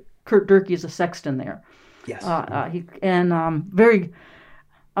brother Kurt Durkee is a sexton there. Yes. I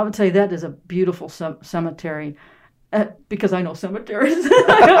would say that is a beautiful cemetery. Because I know cemeteries,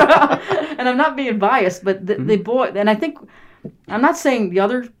 and I'm not being biased, but and I think I'm not saying the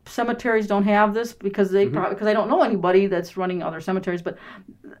other cemeteries don't have this because because I don't know anybody that's running other cemeteries, but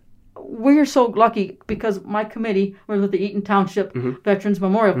we're so lucky because my committee, we're with the Eaton Township Veterans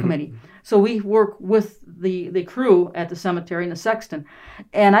Memorial Committee, so we work with the crew at the cemetery and the sexton,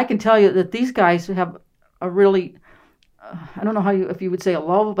 and I can tell you that these guys have a really I don't know if you would say a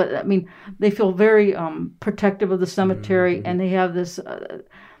love, but I mean, they feel very protective of the cemetery, and they have this,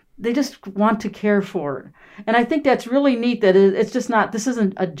 they just want to care for it. And I think that's really neat that it's just not, this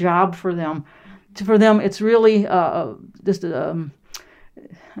isn't a job for them. For them, it's really just, I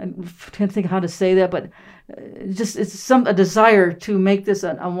can't think how to say that, but it's a desire to make this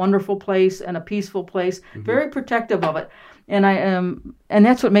a wonderful place and a peaceful place, very protective of it. And and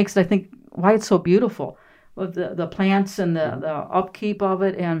that's what makes it, I think, why it's so beautiful. With the plants and the upkeep of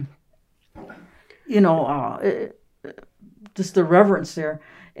it, and just the reverence there.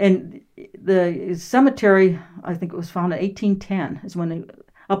 And the cemetery, I think it was founded in 1810, is when they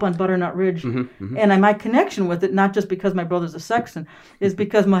up on Butternut Ridge. And my connection with it, not just because my brother's a sexton, is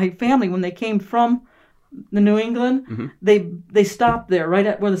because my family, when they came from the New England, they stopped there right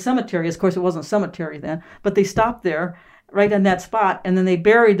at where the cemetery is. Of course, it wasn't a cemetery then, but they stopped there. Right on that spot, and then they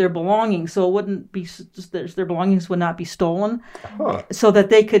buried their belongings, so it wouldn't be their belongings would not be stolen, so that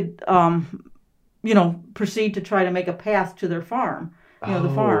they could, proceed to try to make a path to their farm, the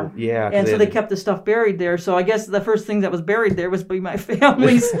farm. Yeah, and so they kept the stuff buried there. So I guess the first thing that was buried there was my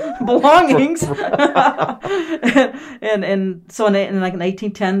family's belongings, and so in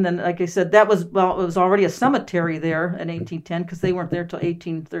 1810, then like I said, it was already a cemetery there in 1810 because they weren't there till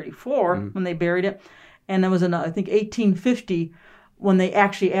 1834 when they buried it. And there was I think 1850 when they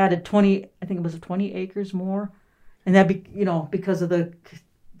actually added 20 acres more, and that because of the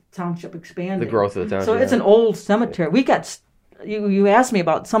township expanding, the growth of the township. So it's an old cemetery. We got you asked me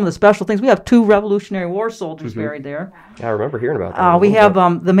about some of the special things. We have 2 Revolutionary War soldiers buried there. I remember hearing about that. We have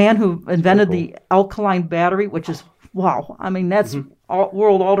the man who invented the alkaline battery, which is wow. I mean that's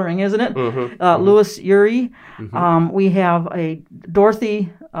world altering, isn't it? Louis Urey. We have a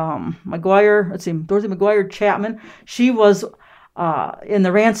Dorothy McGuire. Let's see, Dorothy McGuire Chapman. She was in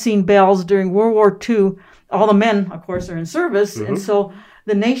the Racine Bells during World War II. All the men, of course, are in service, and so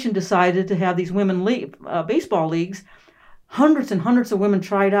the nation decided to have these women baseball leagues. Hundreds and hundreds of women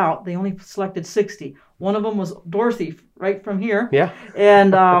tried out. They only selected 60. One of them was Dorothy, right from here. Yeah,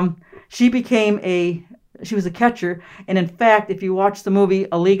 and she was a catcher, and in fact, if you watch the movie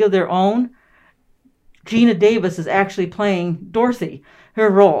A League of Their Own, Gina Davis is actually playing Dorothy, her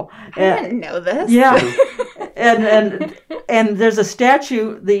role. I didn't know this. Yeah, and there's a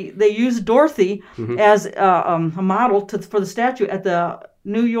statue. They use Dorothy as a model for the statue at the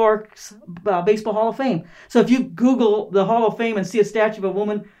New York's Baseball Hall of Fame. So if you Google the Hall of Fame and see a statue of a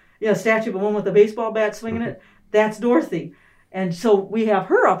woman, with a baseball bat swinging it, that's Dorothy. And so we have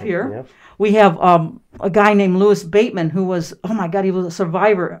her up here. Yep. We have a guy named Louis Bateman who was, oh my God, he was a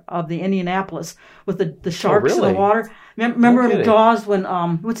survivor of the Indianapolis with the sharks in the water. Remember in Jaws when,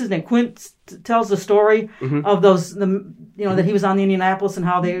 what's his name, Quint tells the story of those, that he was on the Indianapolis and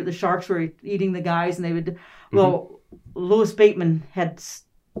how the sharks were eating the guys and they would, Louis Bateman had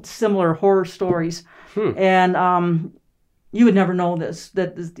similar horror stories. And you would never know this,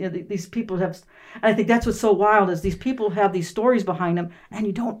 that these people have, and I think that's what's so wild is these people have these stories behind them and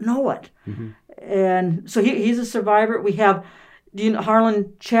you don't know it. And so he's a survivor. We have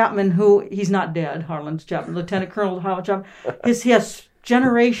Harlan Chapman, who he's not dead, Harlan Chapman, Lieutenant Colonel Harlan Chapman. He has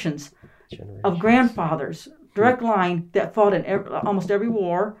generations of grandfathers, direct line, that fought in almost every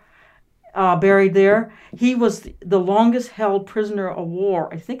war, buried there. He was the longest held prisoner of war,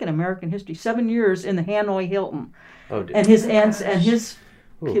 I think, in American history, 7 years in the Hanoi Hilton. Oh, and his aunts and his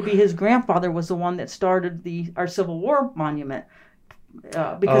grandfather was the one that started our Civil War monument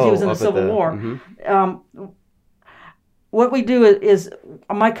because he was in the Civil War. What we do is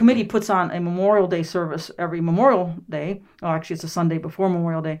my committee puts on a Memorial Day service every Memorial Day. Oh, actually, it's a Sunday before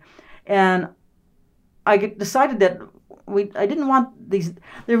Memorial Day, and I decided that I didn't want these.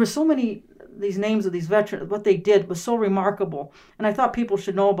 There were so many these names of these veterans. What they did was so remarkable, and I thought people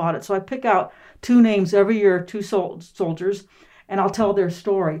should know about it. So I pick out 2 names every year, 2 soldiers, and I'll tell their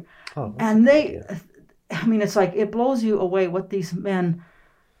story. Oh, and I mean, it's like it blows you away what these men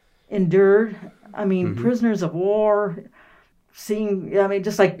endured. I mean, prisoners of war,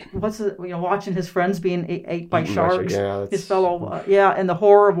 just like watching his friends being ate by sharks, his fellow, and the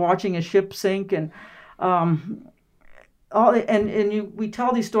horror of watching a ship sink, and we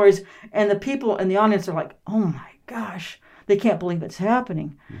tell these stories, and the people in the audience are like, oh my gosh, they can't believe it's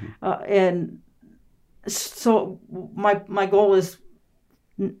happening, and so my goal is,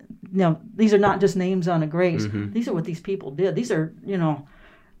 these are not just names on a grave. These are what these people did. These are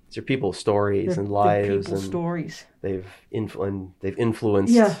These are people's stories and lives, people's stories. They've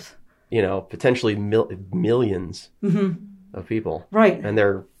influenced, potentially millions of people, right? And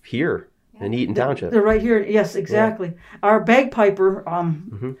they're here in Eaton Township. They're right here. Yes, exactly. Yeah. Our bagpiper.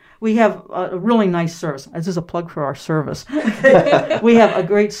 We have a really nice service. This is a plug for our service. We have a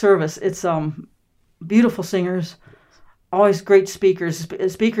great service. It's beautiful singers, always great speakers.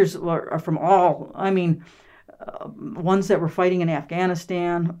 Speakers are from all. I mean, ones that were fighting in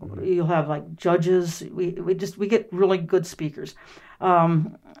Afghanistan. You'll have like judges. We get really good speakers.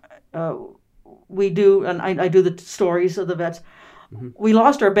 We do, and I do the stories of the vets. We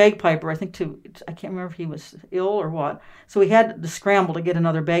lost our bagpiper, I think, I can't remember if he was ill or what. So we had to scramble to get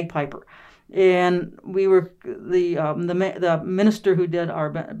another bagpiper. And we were the minister who did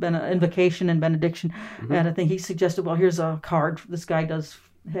our invocation and benediction, and I think he suggested, well, here's a card. This guy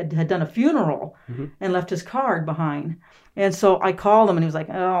had done a funeral and left his card behind. And so I called him, and he was like,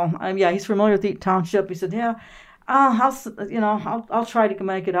 he's familiar with Eaton Township. He said, I'll try to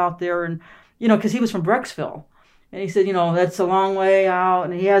make it out there, and because he was from Brecksville. And he said, that's a long way out,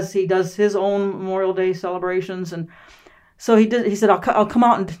 and he does his own Memorial Day celebrations, and so he said, I'll come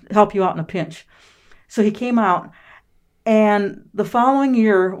out and help you out in a pinch. So he came out, and the following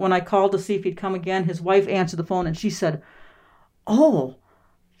year, when I called to see if he'd come again, his wife answered the phone, and she said,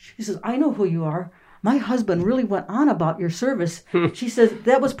 she says, I know who you are. My husband really went on about your service. She says,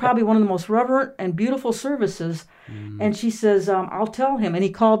 that was probably one of the most reverent and beautiful services. And she says, I'll tell him. And he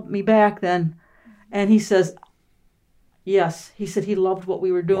called me back then, and he says, yes. He said he loved what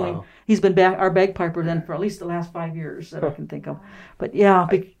we were doing. Wow. He's been our bagpiper then for at least the last 5 years that I can think of. But yeah,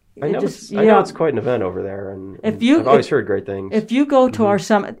 I know it's quite an event over there, and I've always heard great things. If you go to our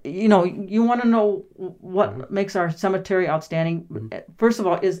summit, you want to know what makes our cemetery outstanding. First of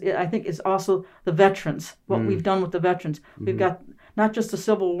all, I think it's also the veterans, what we've done with the veterans. We've got not just the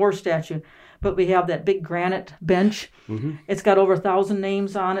Civil War statue, but we have that big granite bench. It's got over 1,000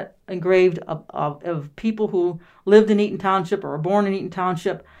 names on it, engraved of people who lived in Eaton Township or were born in Eaton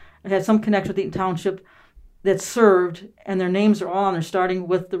Township, and had some connection with Eaton Township, that served, and their names are all on there, starting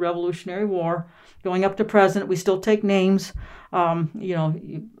with the Revolutionary War, going up to present. We still take names.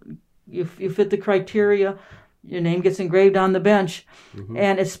 You fit the criteria, your name gets engraved on the bench,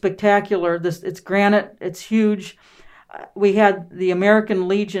 and it's spectacular. It's granite. It's huge. We had the American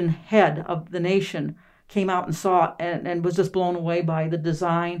Legion head of the nation came out and saw it and was just blown away by the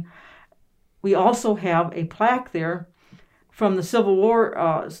design. We also have a plaque there from the Civil War,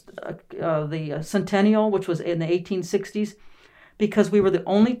 the centennial, which was in the 1860s, because we were the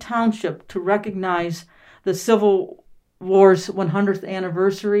only township to recognize the Civil War's 100th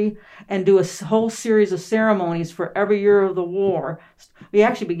anniversary and do a whole series of ceremonies for every year of the war. We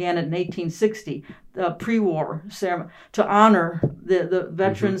actually began it in 1860, the pre-war ceremony, to honor the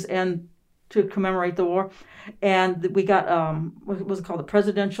veterans and to commemorate the war. And we got, what was it called, the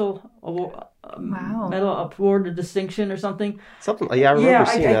Presidential Award, Medal Award of Distinction or something. I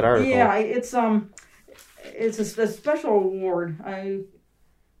remember seeing that article. Yeah, it's a special award. I'm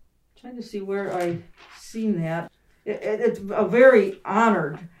trying to see where I seen that. It's a very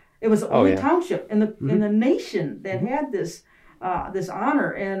honored. It was the only township in the nation that had this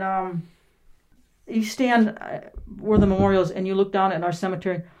honor. And you stand where the memorial is, and you look down at our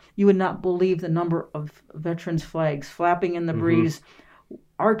cemetery. You would not believe the number of veterans' flags flapping in the breeze.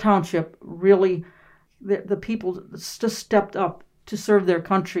 Our township really, the people just stepped up to serve their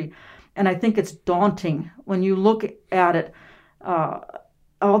country. And I think it's daunting when you look at it,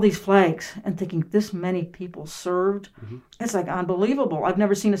 all these flags, and thinking this many people served. It's like unbelievable. I've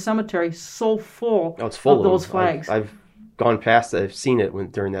never seen a cemetery so full, it's full of those flags. I've gone past it. I've seen it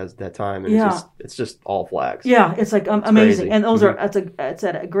during that time, and it's just all flags. Yeah, it's like amazing. Crazy. And those are it's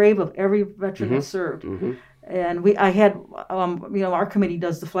at a grave of every veteran that served. And our committee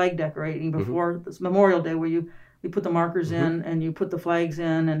does the flag decorating before this Memorial Day, where we put the markers in and you put the flags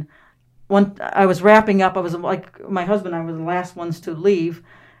in. And when I was wrapping up, I was like my husband and I were the last ones to leave,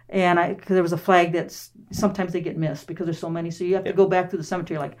 and because there was a flag that's sometimes they get missed because there's so many, so you have to go back to the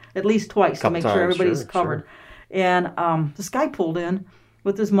cemetery like at least twice to make sure everybody's covered. And this guy pulled in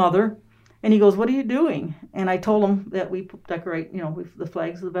with his mother, And he goes, "What are you doing?" And I told him that we decorate, the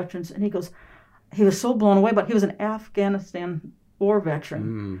flags of the veterans. And he was so blown away. But he was an Afghanistan war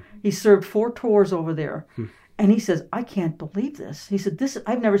veteran. He served 4 tours over there. And he says, "I can't believe this." He said,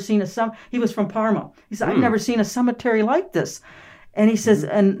 I've never seen he was from Parma. He said, "I've never seen a cemetery like this." And he says,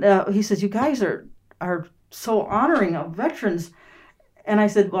 "You guys are so honoring of veterans." And I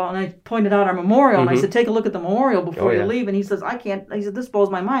said, and I pointed out our memorial, and I said, "Take a look at the memorial before you leave." And he says, "I can't." He said, "This blows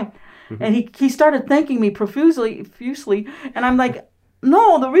my mind." And he started thanking me profusely, and I'm like,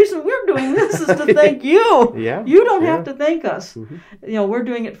 "No, the reason we're doing this is to thank you. You don't have to thank us. We're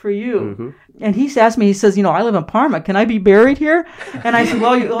doing it for you." And he asked me, he says, "I live in Parma. Can I be buried here?" And I said,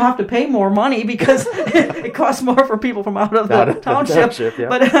 "Well, you'll have to pay more money because it costs more for people from out of the township."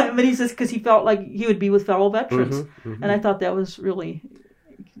 But he says, because he felt like he would be with fellow veterans. And I thought that was really,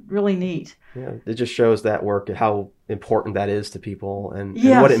 really neat. Yeah, it just shows that work, how important that is to people and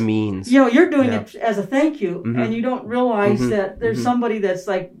what it means. You're doing it as a thank you, and you don't realize that there's somebody that's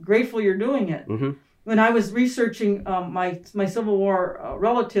like grateful you're doing it. When I was researching my Civil War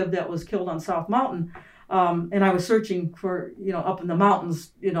relative that was killed on South Mountain, and I was searching for up in the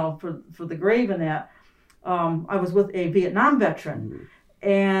mountains for the grave and that, I was with a Vietnam veteran,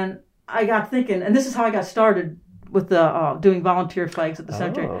 and I got thinking, and this is how I got started with the doing volunteer flags at the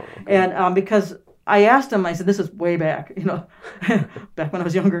cemetery. Okay. And because I asked him, I said, this is way back, back when I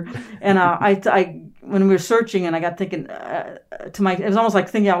was younger. And I when we were searching, and I got thinking it was almost like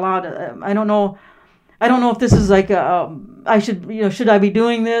thinking out loud. I don't know if this is like I should I be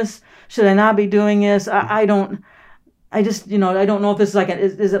doing this? Should I not be doing this? I don't know if this is like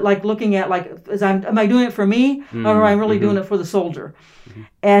is it like looking at like am I doing it for me, or am I really doing it for the soldier?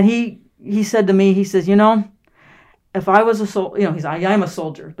 And he said to me, he says, if I was a soldier, I'm a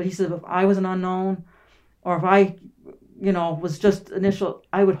soldier, but he said, if I was an unknown, or if I, was just initial,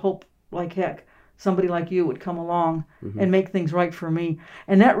 I would hope like heck somebody like you would come along and make things right for me.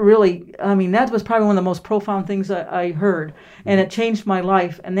 And that really, that was probably one of the most profound things I heard, and it changed my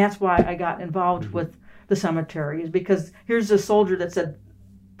life. And that's why I got involved with the cemetery, is because here's a soldier that said,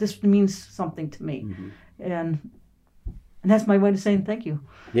 this means something to me. And that's my way to saying thank you.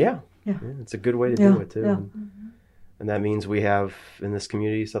 Yeah, it's a good way to do it too. Yeah. And that means we have in this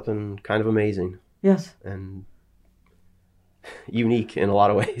community something kind of amazing. Yes. And unique in a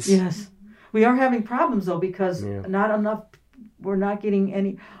lot of ways. Yes. We are having problems though, because we're not getting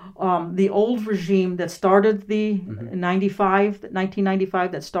any, the old regime that started the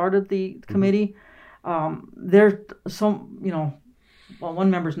 1995 that started the committee, there's some, one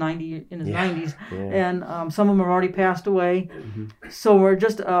member's 90 in his 90s, and some of them have already passed away. So we're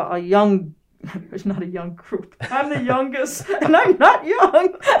just a young, it's not a young group. I'm the youngest, and I'm not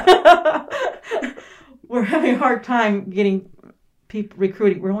young. We're having a hard time getting people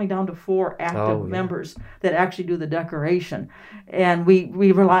recruiting. We're only down to 4 active members that actually do the decoration, and we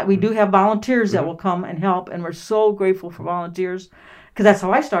do have volunteers that will come and help, and we're so grateful for volunteers, because that's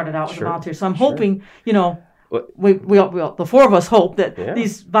how I started out with the volunteers. So I'm hoping, we the 4 of us hope that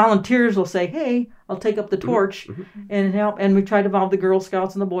these volunteers will say, "Hey, I'll take up the torch and help." And we try to involve the Girl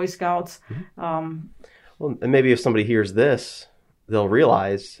Scouts and the Boy Scouts. Well, and maybe if somebody hears this, they'll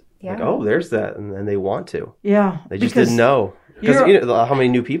realize, like, oh, there's that, and they want to. Yeah, they just didn't know, because how many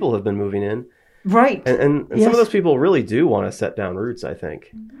new people have been moving in. Right. And some of those people really do want to set down roots, I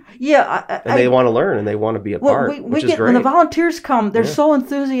think. Yeah. And they want to learn, and they want to be a part, which is great. When the volunteers come, they're so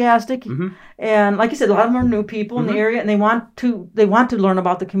enthusiastic. And like you said, a lot of them are new people in the area, and they want to learn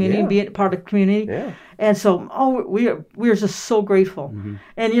about the community and be a part of the community. Yeah. And so, we're just so grateful.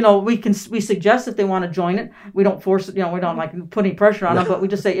 And we suggest if they want to join it. We don't force it. We don't like put any pressure on them, but we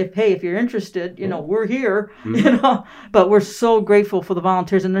just say, if you're interested, we're here. But we're so grateful for the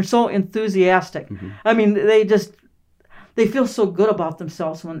volunteers, and they're so enthusiastic. I mean, they feel so good about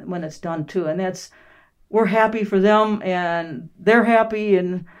themselves when it's done too, and we're happy for them, and they're happy,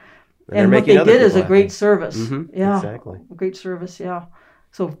 and what they did is a great service. Yeah, exactly. Great service. Yeah,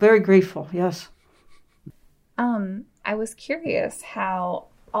 so very grateful. Yes. I was curious how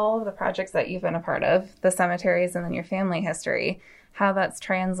all of the projects that you've been a part of, the cemeteries and then your family history, how that's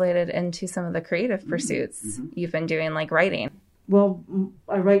translated into some of the creative pursuits you've been doing, like writing. Well,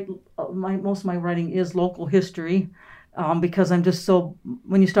 I write, most of my writing is local history, because I'm just so,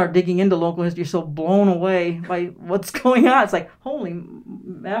 when you start digging into local history, you're so blown away by what's going on. It's like, holy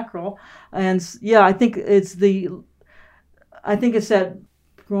mackerel. And I think it's that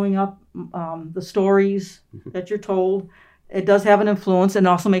growing up, the stories that you're told, it does have an influence, and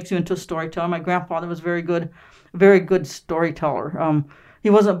also makes you into a storyteller. My grandfather was very good storyteller. He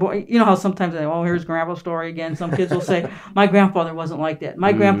wasn't born. You know how sometimes they, oh, here's Grandpa's story again. Some kids will say, my grandfather wasn't like that.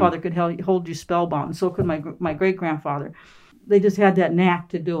 My grandfather could hold you spellbound, and so could my great-grandfather. They just had that knack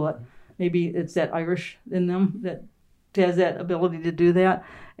to do it. Maybe it's that Irish in them that has that ability to do that.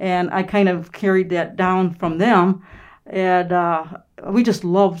 And I kind of carried that down from them. And we just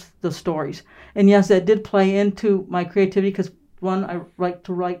loved the stories. And yes, that did play into my creativity because, one, I like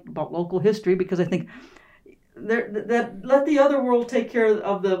to write about local history because I think that let the other world take care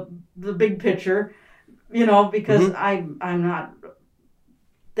of the big picture, because I'm not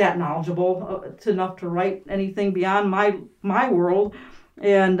that knowledgeable enough to write anything beyond my world,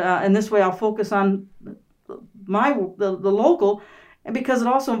 and this way I'll focus on the local, and because it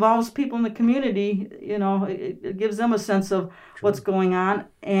also involves people in the community, it gives them a sense of what's going on.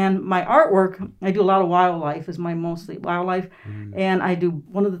 And my artwork, I do a lot of wildlife, is my mostly wildlife, and I do,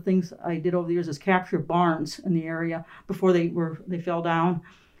 one of the things I did over the years is capture barns in the area before they fell down.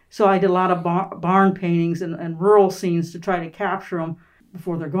 So I did a lot of barn paintings and rural scenes to try to capture them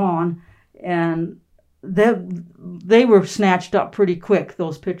before they're gone, and they were snatched up pretty quick,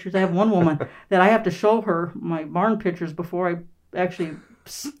 those pictures. I have one woman that I have to show her my barn pictures before I actually,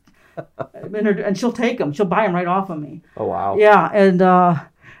 and she'll take them. She'll buy them right off of me. Oh, wow. Yeah, and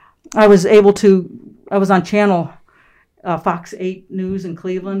I was on channel Fox 8 News in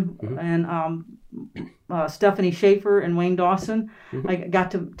Cleveland, and Stephanie Schaefer and Wayne Dawson. I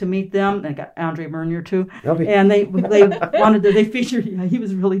got to meet them. I got Andre Bernier too, and they wanted to. They featured. Yeah, he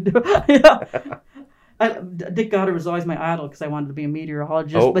was really Dick Goddard was always my idol because I wanted to be a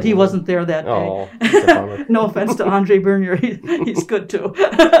meteorologist, but he wasn't there that day. No offense to Andre Bernier, he's good too.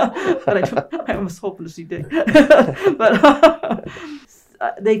 But I was hoping to see Dick. But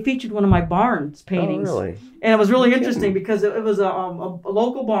they featured one of my barns paintings. Oh, really? And it was really interesting because it was a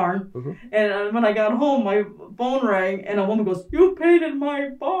local barn. And when I got home, my phone rang, and a woman goes, "You painted my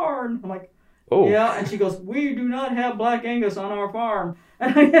barn." I'm like, "Oh, yeah." And she goes, "We do not have Black Angus on our farm."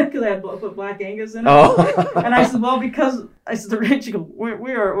 Because I had put Black Angus in it. Oh. And I said, "Well, because," I said, she goes, we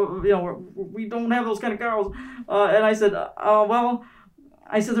don't have those kind of cows. And I said, "Well,"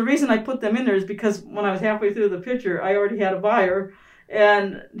 I said, "the reason I put them in there is because when I was halfway through the picture, I already had a buyer,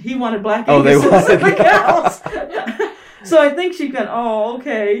 and he wanted Black Angus in the cows." So I think she went, "Oh,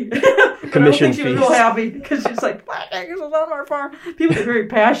 okay." Commission fees. She was real happy because she's like, "Black Angus is on our farm." People are very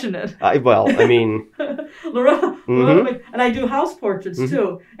passionate. Loretta, and I do house portraits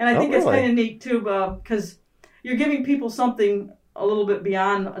too, and I think it's kind of neat too because you're giving people something a little bit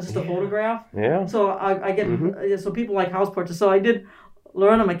beyond just a photograph. Yeah. So I get so people like house portraits. So I did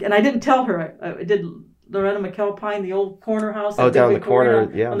Loretta and I didn't tell her I did Loretta McAlpine, the old corner house. Down the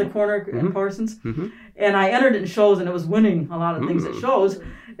corner, on the corner in Parsons. And I entered it in shows, and it was winning a lot of things at shows.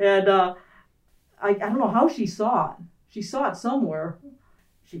 And I don't know how she saw it. She saw it somewhere.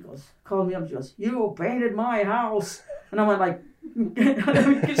 She called me up. She goes, "You painted my house." And I went like,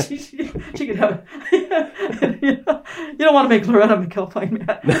 she could have it. You don't want to make Loretta McAlpine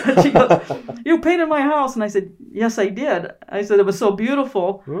mad. She goes, "You painted my house." And I said, "Yes, I did." I said, "It was so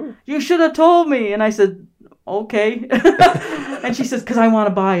beautiful. You should have told me." And I said, "Okay." And she says, "Because I want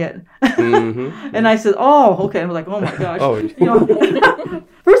to buy it." And I said, "Oh, okay." And I was like, "Oh my gosh."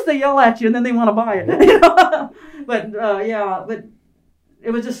 First they yell at you, and then they want to buy it. But but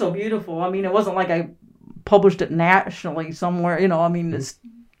it was just so beautiful. I mean, it wasn't like I published it nationally somewhere, it's,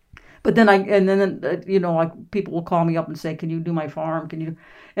 but then like people will call me up and say, "Can you do my farm? Can you?"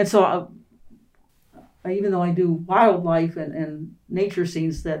 And so I even though I do wildlife and nature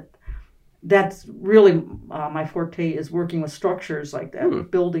scenes, that's really my forte is working with structures like that,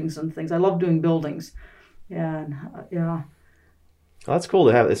 buildings and things. I love doing buildings, and Well, that's cool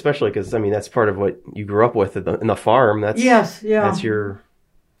to have, especially because that's part of what you grew up with in the farm. That's That's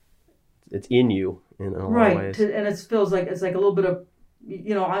it's in you in a lot of ways. And it feels like it's like a little bit of,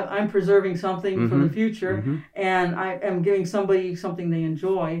 I'm preserving something for the future, and I am giving somebody something they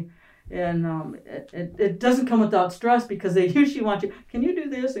enjoy. And it doesn't come without stress because they usually want you, "Can you do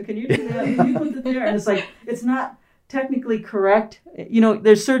this? And can you do that? And can you put it there?" And it's like, it's not technically correct.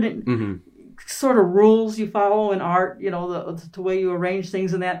 There's certain sort of rules you follow in art, the way you arrange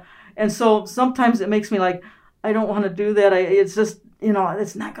things and that. And so sometimes it makes me like, I don't want to do that. It's just,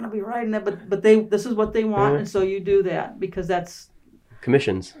 it's not going to be right in that, but this is what they want. And so you do that because that's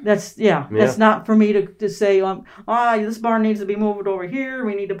commissions. That's not for me to say, this barn needs to be moved over here.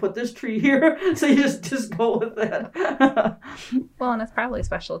 We need to put this tree here. So you just go with that. Well, and it's probably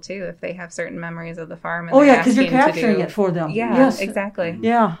special too if they have certain memories of the farm. And because you're capturing it for them. Yeah, yes. exactly.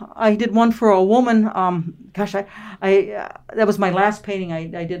 Yeah, I did one for a woman. That was my last painting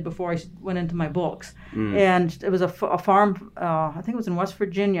I did before I went into my books. And it was a farm, I think it was in West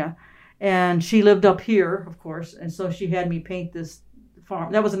Virginia. And she lived up here, of course. And so she had me paint this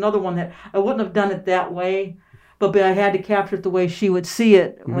farm. That was another one that I wouldn't have done it that way, but I had to capture it the way she would see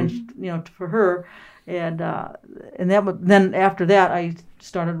it when for her. And then after that, I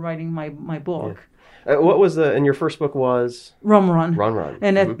started writing my book. Yeah. What was and your first book was? Rum Run. Rum Run.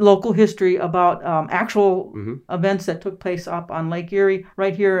 And local history about actual events that took place up on Lake Erie,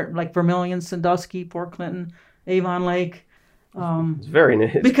 right here, like Vermilion, Sandusky, Port Clinton, Avon Lake. It's very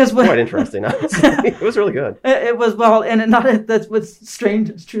neat. Because quite interesting. It was really good. It was that's what's strange.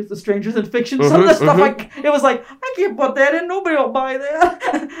 It's truth is stranger than fiction. Some of the stuff it was like, I can't put that in. Nobody will buy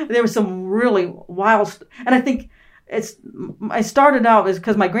that. There was some really wild, and I think I started out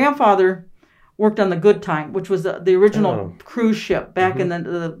because my grandfather worked on the Good Time, which was the original cruise ship back in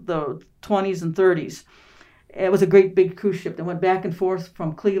the 20s and 30s. It was a great big cruise ship that went back and forth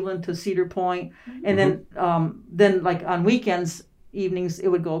from Cleveland to Cedar Point, and then like on weekends, evenings, it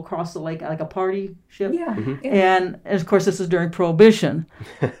would go across the lake like a party ship. Yeah. And of course, this is during Prohibition,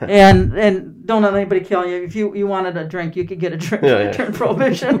 and don't let anybody kill you. If you wanted a drink, you could get a drink during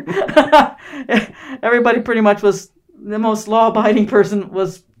Prohibition. Everybody pretty much was. The most law-abiding person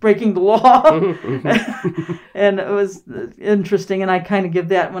was breaking the law. And it was interesting, and I kind of give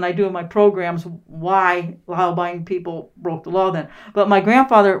that when I do my programs, why law-abiding people broke the law then. But my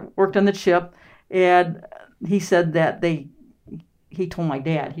grandfather worked on the ship, and he said that he told my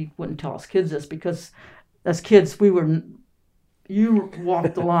dad, he wouldn't tell us kids this, because as kids, you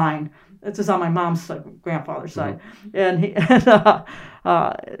walked the line. This is on my mom's side, grandfather's side.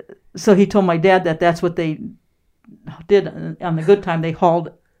 So he told my dad that that's what they did on the Good Time. They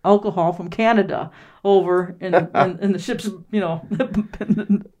hauled alcohol from Canada over in the ships,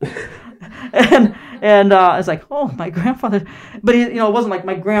 and it's like, oh, my grandfather, but it wasn't like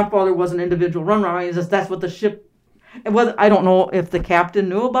my grandfather was an individual runner. It's just that's what the ship. And whether I don't know if the captain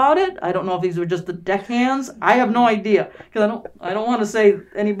knew about it. I don't know if these were just the deckhands. I have no idea, because I don't want to say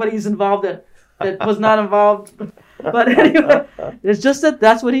anybody's involved that was not involved. But anyway, it's just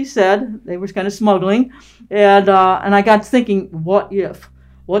that's what he said. They were kind of smuggling, and I got thinking, what if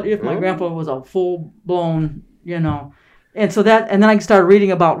my grandpa was a full blown, and so and then I started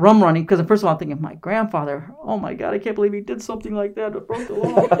reading about rum running, because first of all I'm thinking, my grandfather, oh my God, I can't believe he did something like that, that broke the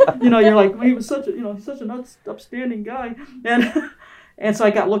law. You're like, well, he was such an upstanding guy, and so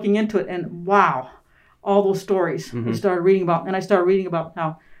I got looking into it, and wow, all those stories I started reading about, and I started reading about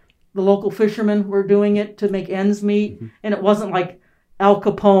how the local fishermen were doing it to make ends meet. And it wasn't like Al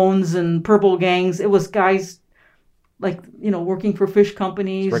Capones and purple gangs. It was guys like, working for fish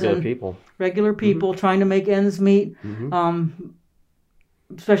companies. Regular people trying to make ends meet.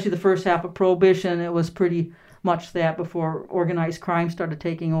 Especially the first half of Prohibition, it was pretty much that before organized crime started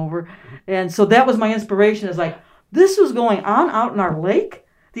taking over. And so that was my inspiration, is like, this was going on out in our lake?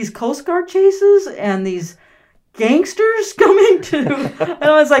 These Coast Guard chases and these gangsters coming to, and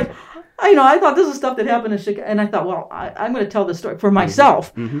I was like, I thought this is stuff that happened in Chicago, and I thought, well, I'm going to tell this story for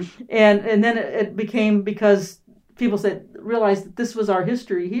myself, and then it became, because people realized that this was our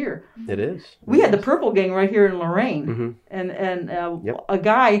history here. It is. We had the Purple Gang right here in Lorain, and a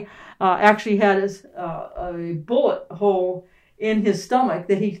guy actually had a bullet hole in his stomach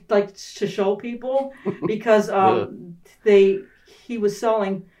that he liked to show people, because he was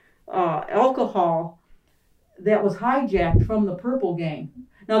selling alcohol that was hijacked from the Purple Gang.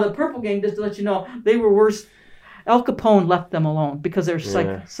 Now, the Purple Gang, just to let you know, they were worse. Al Capone left them alone because they're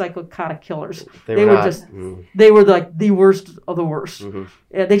psychotic killers. They were like the worst of the worst.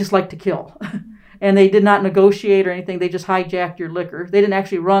 They just liked to kill. And they did not negotiate or anything. They just hijacked your liquor. They didn't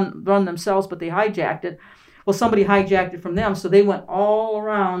actually run themselves, but they hijacked it. Well, somebody hijacked it from them, so they went all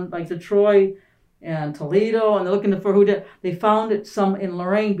around, like Detroit and Toledo, and they're looking for who did. They found it some in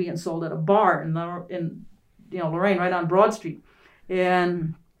Lorain being sold at a bar in Lorain, right on Broad Street,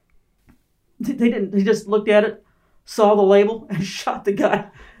 and they didn't. They just looked at it, saw the label, and shot the guy.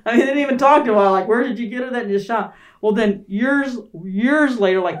 I mean, they didn't even talk to him. Like, where did you get it? And just shot. Well, then years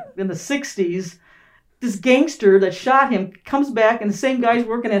later, like in the 60s, this gangster that shot him comes back, and the same guy's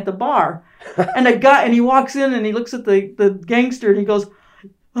working at the bar, and he walks in and he looks at the gangster and he goes,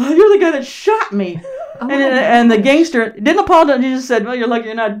 "Oh, you're the guy that shot me." Oh. And the gangster didn't apologize. He just said, "Well, you're lucky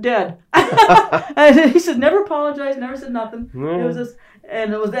you're not dead." And he said, never apologized, never said nothing. It was just,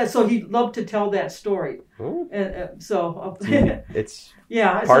 And it was that. So he loved to tell that story. Oh. And so It's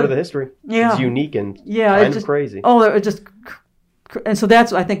yeah, part of the history. Yeah, It's unique and yeah, kind it's of crazy. Oh, it just. And so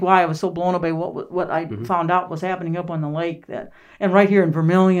that's, I think, why I was so blown away what I found out was happening up on the lake, and right here in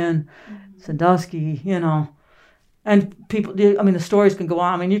Vermilion, Sandusky, and people. I mean, the stories can go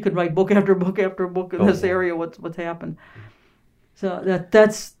on. I mean, you could write book after book after book in this area. What's happened. So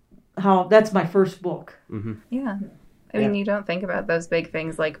that's my first book. Mm-hmm. Yeah. I mean, you don't think about those big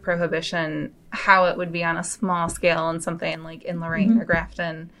things like Prohibition, how it would be on a small scale in something like in Lorraine or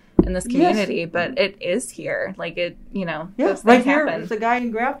Grafton in this community, but it is here. Like those things right here. happen. The guy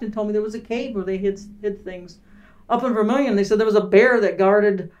in Grafton told me there was a cave where they hid things. Up in Vermilion, they said there was a bear that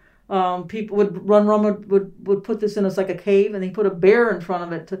guarded. People would would put this in as like a cave, and they put a bear in front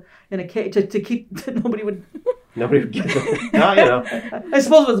of it in a cave to keep nobody would. Nobody would get them. I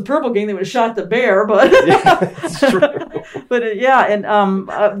suppose with the Purple Gang they would have shot the bear, but it's true. But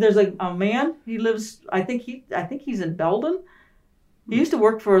and there's a man. He lives. I think he's in Belden. He used to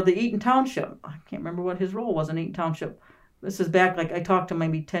work for the Eaton Township. I can't remember what his role was in Eaton Township. This is back, like I talked to him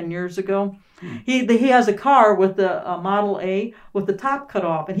maybe 10 years ago. He has a car with the Model A with the top cut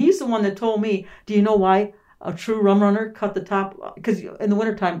off. And he's the one that told me, do you know why a true rum runner cut the top? Because in the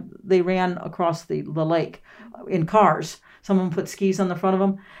wintertime, they ran across the lake in cars. Some of them put skis on the front of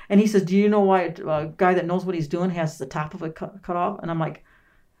them. And he says, do you know why a guy that knows what he's doing has the top of it cut off? And I'm like,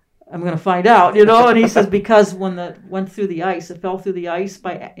 I'm going to find out, And he says, because when it went through the ice, it fell through the ice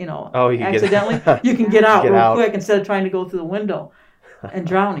by, accidentally, you can get out real quick instead of trying to go through the window and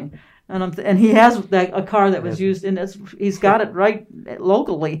drowning. And he has a car that was used in this. He's got it right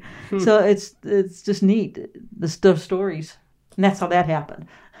locally. So it's just neat, the stories. And that's how that happened.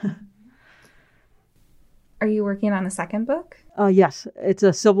 Are you working on a second book? Yes, it's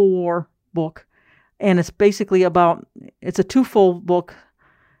a Civil War book. And it's basically it's a twofold book.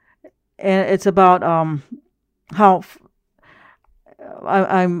 And it's about how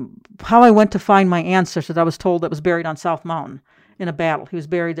I went to find my ancestor that I was told that was buried on South Mountain in a battle. He was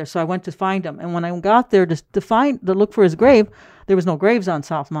buried there, so I went to find him. And when I got there to look for his grave, there was no graves on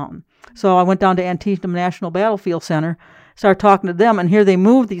South Mountain. So I went down to Antietam National Battlefield Center, started talking to them, and here they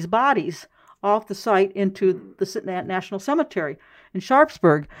moved these bodies off the site into the National Cemetery in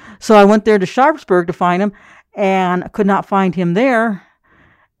Sharpsburg. So I went there to Sharpsburg to find him, and I could not find him there.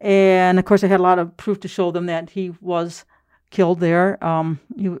 And, of course, I had a lot of proof to show them that he was killed there. There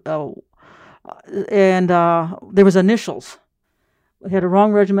was initials. It had a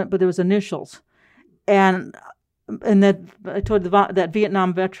wrong regiment, but there was initials. And that I told that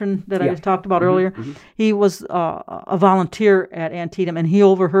Vietnam veteran that I talked about earlier, he was a volunteer at Antietam, and he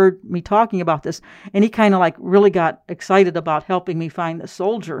overheard me talking about this. And he kind of like really got excited about helping me find the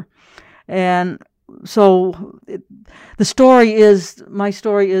soldier. And so my story is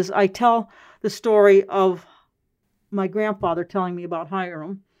I tell the story of my grandfather telling me about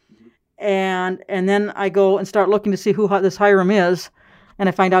Hiram, and then I go and start looking to see who this Hiram is, and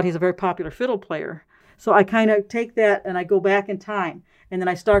I find out he's a very popular fiddle player. So I kind of take that and I go back in time, and then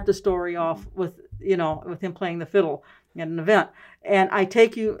I start the story off with him playing the fiddle at an event. And I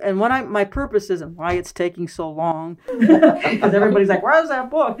take you, and what my purpose is, and why it's taking so long, because everybody's like, "Where's that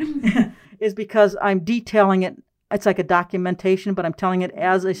book?" is because I'm detailing it. It's like a documentation, but I'm telling it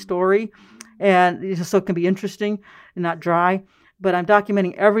as a story, and so it can be interesting and not dry. But I'm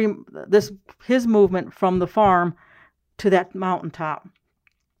documenting his movement from the farm to that mountaintop,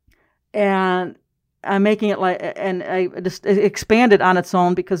 and I'm making it and I just expand it on its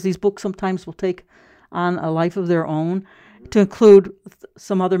own, because these books sometimes will take on a life of their own, to include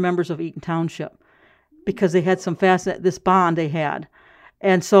some other members of Eaton Township, because they had this bond they had.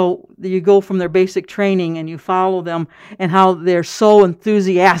 And so you go from their basic training and you follow them, and how they're so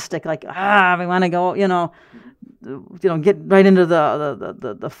enthusiastic, like, we want to go, get right into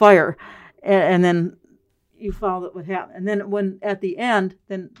the fire. And then you follow what happened. And then when at the end,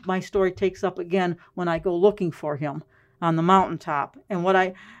 then my story takes up again when I go looking for him on the mountaintop, and what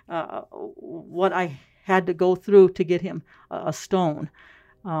I had to go through to get him a stone.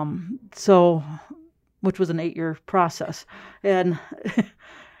 Which was an 8-year process. And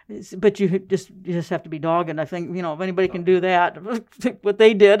but you just have to be dogged. I think, if anybody can do that, what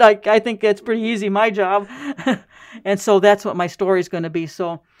they did, I think it's pretty easy, my job. And so that's what my story is going to be.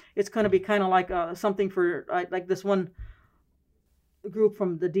 So it's going to be kind of like something for, like this one group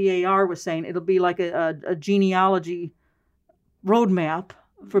from the DAR was saying, it'll be like a genealogy roadmap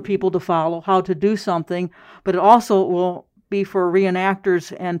for people to follow, how to do something. But it also will be for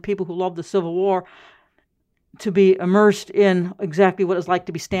reenactors and people who love the Civil War to be immersed in exactly what it's like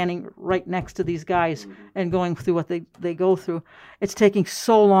to be standing right next to these guys and going through what they go through. It's taking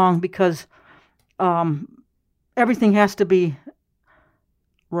so long because everything has to be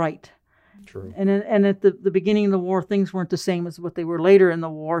right. True. And at the beginning of the war, things weren't the same as what they were later in the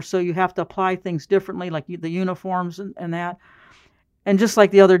war, so you have to apply things differently, like the uniforms and that. And just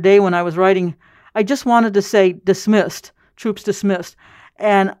like the other day when I was writing, I just wanted to say dismissed, troops dismissed.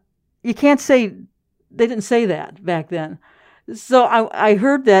 And you can't say, they didn't say that back then. So I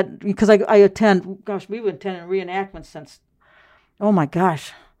heard that because I attend, we've been attending reenactments since, oh my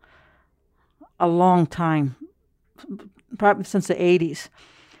gosh, a long time, probably since the 80s.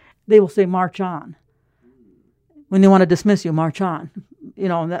 They will say, march on. When they want to dismiss you, march on.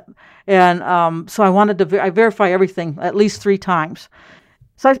 So I wanted to, I verify everything at least 3 times.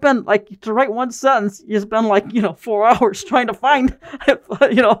 So I spend, to write one sentence, you spend 4 hours trying to find,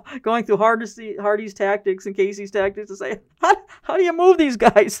 going through Hardy's tactics and Casey's tactics to say, how do you move these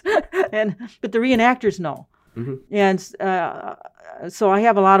guys? But the reenactors know. Mm-hmm. And so I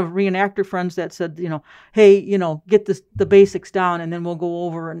have a lot of reenactor friends that said, hey, get the basics down and then we'll go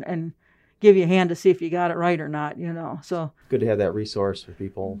over and give you a hand to see if you got it right or not, So good to have that resource for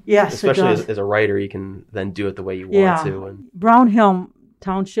people. Yes, especially as a writer, you can then do it the way you want to. And Brownhill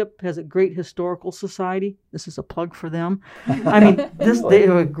Township has a great historical society. This is a plug for them. I mean, they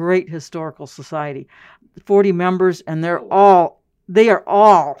are a great historical society. 40 members, and they are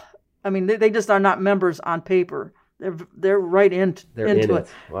all. I mean, they just are not members on paper. They're right into it.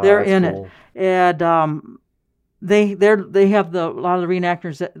 Wow, they're in cool. it, and they have a lot of the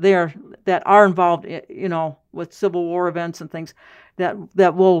reenactors that are involved, with Civil War events and things.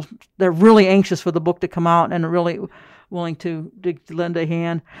 They're really anxious for the book to come out and really willing to lend a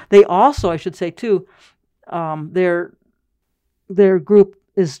hand. They also, I should say too, their group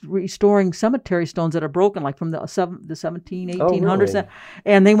is restoring cemetery stones that are broken, like from the 1800s. Really?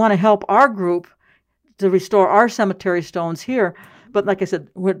 And they want to help our group to restore our cemetery stones here. But like I said,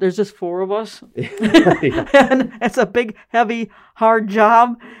 there's just 4 of us. Yeah. And it's a big, heavy, hard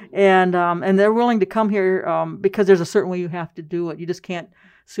job. And they're willing to come here because there's a certain way you have to do it. You just can't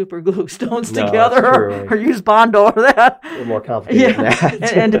super glue stones together or use Bondo or that. A little more complicated than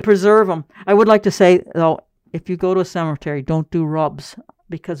that. and to preserve them. I would like to say, though, if you go to a cemetery, don't do rubs,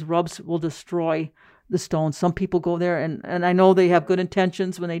 because rubs will destroy the stones. Some people go there, and I know they have good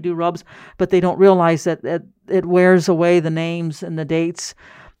intentions when they do rubs, but they don't realize that it wears away the names and the dates.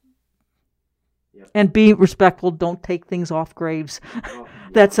 Yep. And be respectful. Don't take things off graves. Oh, yeah.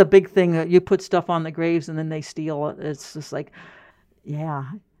 That's a big thing. You put stuff on the graves, and then they steal it. It's just like... Yeah,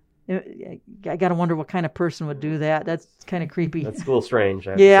 I got to wonder what kind of person would do that. That's kind of creepy. That's a little strange.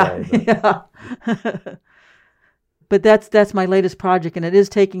 I have to say, yeah. But that's my latest project, and it is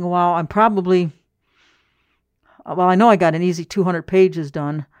taking a while. I'm probably, I know I got an easy 200 pages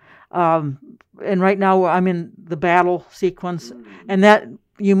done, and right now I'm in the battle sequence, and that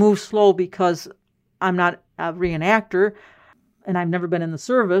you move slow because I'm not a reenactor, and I've never been in the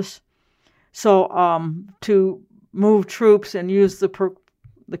service, so to move troops and use the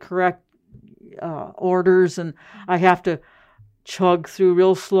correct orders, and I have to chug through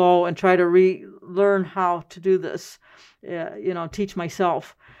real slow and try to relearn how to do this, teach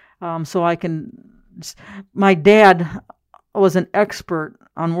myself, so I can. My dad was an expert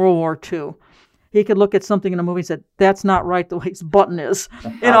on World War II. He could look at something in a movie and said, that's not right the way his button is,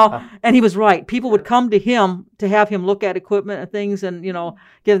 and he was right. People would come to him to have him look at equipment and things and, he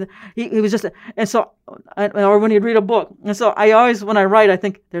was just, and so, or when he'd read a book. And so I always, when I write, I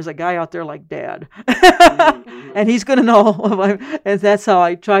think there's a guy out there like Dad, and he's going to know, and that's how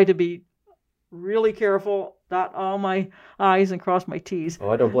I try to be really careful, dot all my I's and cross my T's. Oh,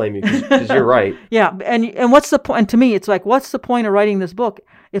 I don't blame you, because you're right. Yeah, and what's the point? And to me, it's like, what's the point of writing this book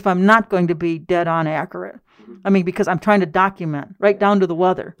if I'm not going to be dead on accurate? I mean, because I'm trying to document right down to the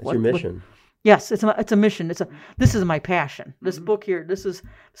weather. It's your mission. Yes, it's a mission. This is my passion. This book here, this is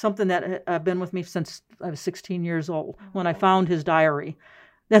something that has been with me since I was 16 years old when I found his diary.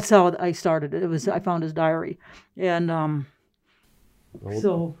 That's how I started it. I found his diary, and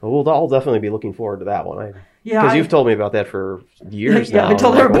we'll all definitely be looking forward to that one. Because you've told me about that for years now. I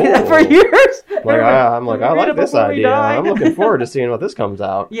told everybody that for years. I'm like, I like this idea. I'm looking forward to seeing what this comes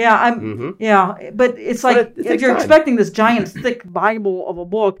out. Yeah, but it's like if you're expecting this giant, thick Bible of a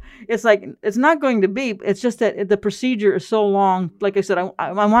book, it's like it's not going to be. It's just that the procedure is so long. Like I said,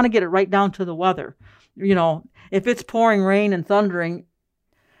 I want to get it right down to the weather. If it's pouring rain and thundering,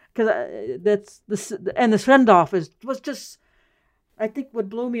 because that's the and the send off was just. I think what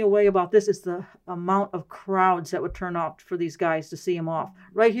blew me away about this is the amount of crowds that would turn out for these guys to see him off.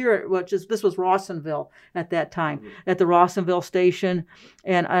 Right here, this was Rawsonville at that time, at the Rawsonville station.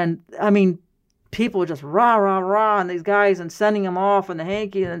 And I mean, people were just rah, rah, rah, and these guys and sending them off and the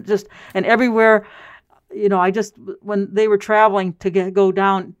hanky and everywhere. When they were traveling to go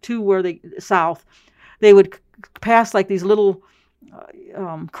down to south, they would pass like these little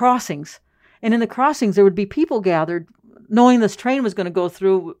crossings. And in the crossings, there would be people gathered, knowing this train was going to go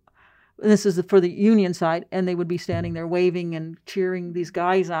through. This is for the Union side, and they would be standing there waving and cheering these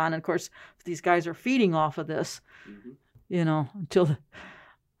guys on. And of course, these guys are feeding off of this, until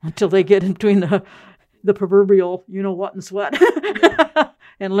they get in between the proverbial, what, and sweat,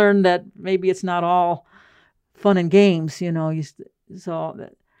 and learn that maybe it's not all fun and games,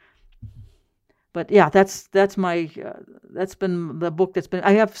 But yeah, that's my that's been the book that's been.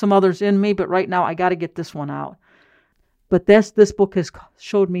 I have some others in me, but right now I got to get this one out. But this book has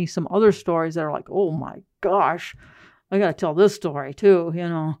showed me some other stories that are like, oh my gosh, I got to tell this story too.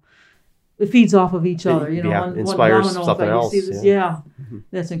 It feeds off of each other. Inspires something else.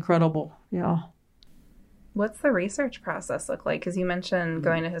 That's incredible. Yeah. What's the research process look like? Because you mentioned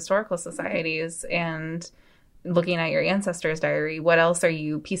going to historical societies and looking at your ancestors' diary. What else are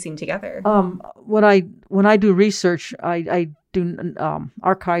you piecing together? When I do research, I do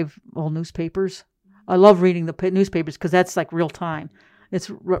archive old newspapers. I love reading the newspapers because that's like real time. It's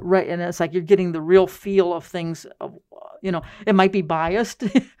right, and it's like you're getting the real feel of things. It might be biased,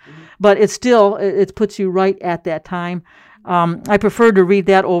 but it still it puts you right at that time. I prefer to read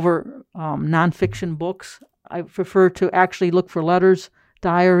that over nonfiction books. I prefer to actually look for letters,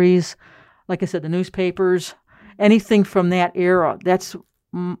 diaries, like I said, the newspapers, anything from that era. That's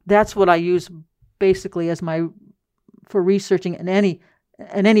what I use basically as for researching in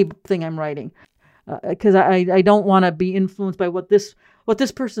anything I'm writing, because I don't want to be influenced by what this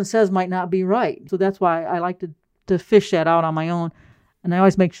person says might not be right. So that's why I like to fish that out on my own, and I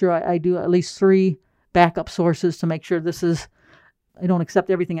always make sure I do at least 3 backup sources to make sure I don't accept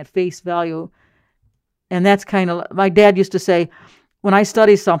everything at face value. And that's kind of, my dad used to say, when I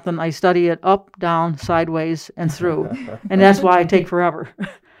study something, I study it up, down, sideways, and through. And that's why I take forever.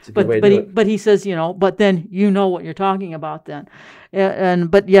 But he says, but then what you're talking about then.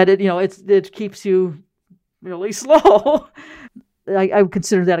 But yet it keeps you really slow. I would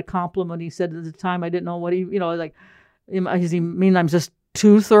consider that a compliment. He said at the time I didn't know what does he mean I'm just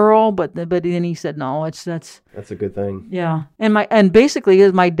too thorough? But then he said, no, that's a good thing. Yeah. And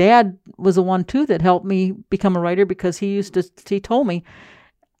basically my dad was the one too that helped me become a writer, because he told me,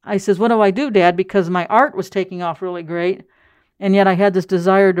 I says, what do I do, Dad? Because my art was taking off really great, and yet I had this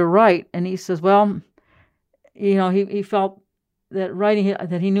desire to write. And he says, well, he felt that writing,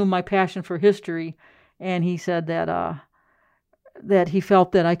 that he knew my passion for history, and he said that he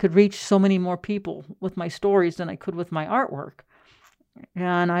felt that I could reach so many more people with my stories than I could with my artwork.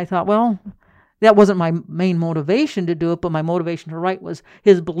 And I thought, well, that wasn't my main motivation to do it, but my motivation to write was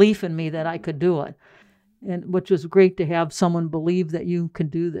his belief in me that I could do it, and which was great to have someone believe that you can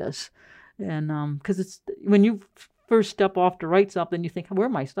do this. And because it's when you first step off to write something, you think, where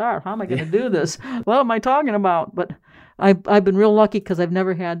am I start? How am I going to do this? What am I talking about? But I've been real lucky because I've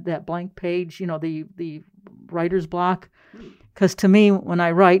never had that blank page, the writer's block. Because to me, when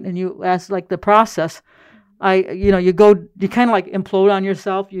I write, and you ask like the process, you kind of like implode on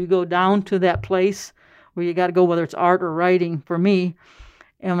yourself. You go down to that place where you got to go, whether it's art or writing for me.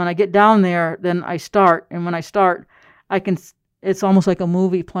 And when I get down there, then I start. And when I start, it's almost like a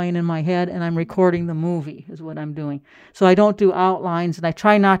movie playing in my head, and I'm recording the movie is what I'm doing. So I don't do outlines, and I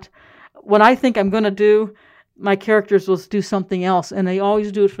try not, what I think I'm going to do, my characters will do something else, and they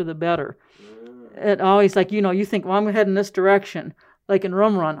always do it for the better. It always you think, well, I'm heading this direction, like in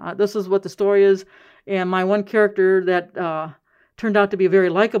Rum Run. This is what the story is. And my one character that turned out to be a very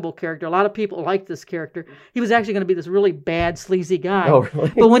likable character. A lot of people liked this character. He was actually going to be this really bad, sleazy guy. Oh, really?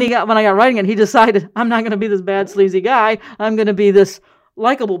 But when I got writing it, he decided, I'm not going to be this bad, sleazy guy. I'm going to be this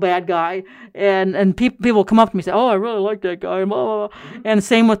likable bad guy. And people come up to me and say, oh, I really like that guy. Blah, blah, blah. And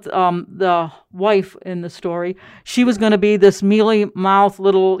same with the wife in the story. She was going to be this mealy-mouthed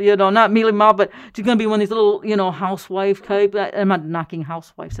little, not mealy-mouthed, but she's going to be one of these little, housewife type. I'm not knocking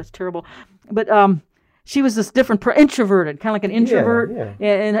housewives. That's terrible. But she was this different, introverted, kind of like an introvert. Yeah.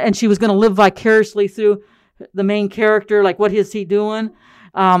 And she was going to live vicariously through the main character, like what is he doing?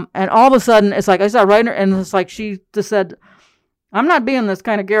 And all of a sudden, it's like I started writing her, and it's like she just said, I'm not being this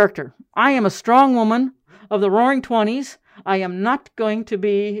kind of character. I am a strong woman of the Roaring 20s. I am not going to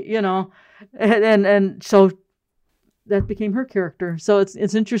be, and so that became her character. So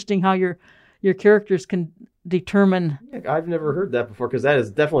it's interesting how your characters can determine. I've never heard that before, because that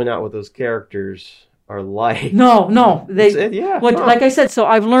is definitely not what those characters are like. No, Yeah. Like I said, so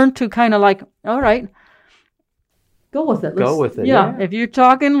I've learned to kind of like, all right, go with it. Go with it. Yeah. If you're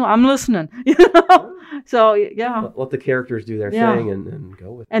talking, I'm listening. You know. So yeah. Let the characters do their thing and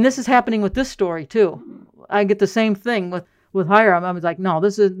go with it. And this is happening with this story too. I get the same thing with Hiram. I was like, no,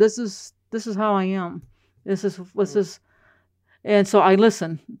 this is how I am. This is, and so I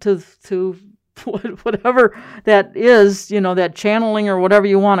listen to whatever that is, that channeling or whatever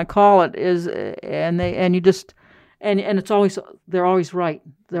you want to call it is, and it's always, they're always right.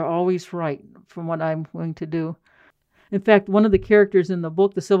 They're always right from what I'm going to do. In fact, one of the characters in the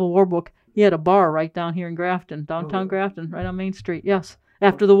book, the Civil War book, he had a bar right down here in Grafton, downtown Grafton, right on Main Street. Yes,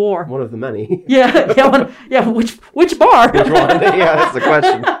 after the war. One of the many. Yeah. Which bar? Which one? Yeah, that's the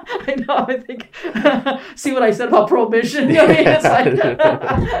question. I know. I think. See what I said about prohibition? I mean, it's like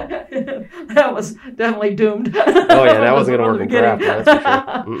that was definitely doomed. Oh yeah, that wasn't going to work in Grafton. That's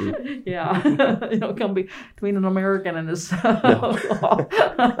for sure. Yeah, come between an American and his.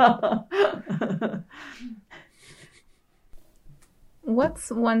 What's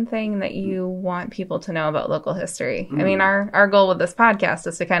one thing that you want people to know about local history? I mean, our goal with this podcast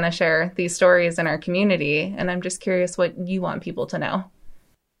is to kind of share these stories in our community, and I'm just curious what you want people to know.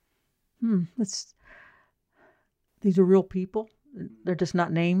 These are real people. They're just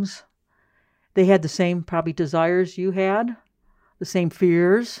not names. They had the same probably desires you had, the same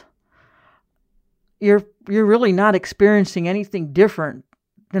fears. You're really not experiencing anything different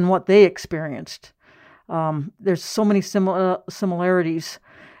than what they experienced. There's so many similarities.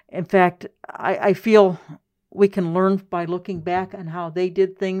 In fact, I feel we can learn by looking back on how they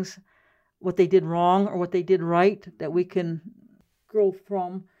did things, what they did wrong or what they did right, that we can grow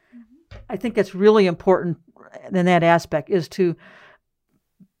from. I think that's really important in that aspect, is to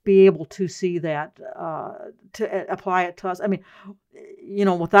be able to see that, to apply it to us. I mean,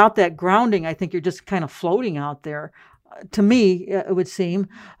 without that grounding, I think you're just kind of floating out there. To me, it would seem.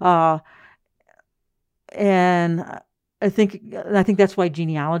 And I think that's why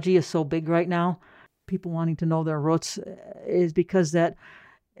genealogy is so big right now. People wanting to know their roots is because that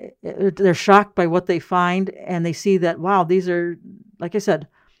they're shocked by what they find, and they see that, wow, these are, like I said,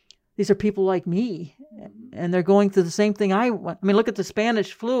 these are people like me, and they're going through the same thing I mean, look at the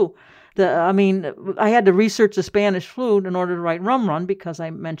Spanish flu. I had to research the Spanish flu in order to write Rum Run, because I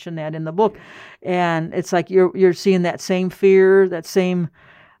mentioned that in the book. And it's like you're seeing that same fear, that same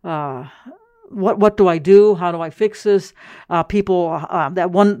what do I do? How do I fix this? People, there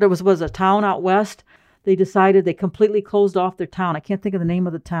was a town out west. They decided they completely closed off their town. I can't think of the name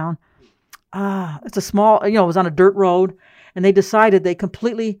of the town. It's a small, it was on a dirt road, and they decided they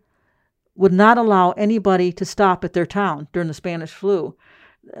completely would not allow anybody to stop at their town during the Spanish flu,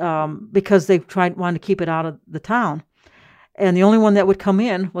 because they wanted to keep it out of the town. And the only one that would come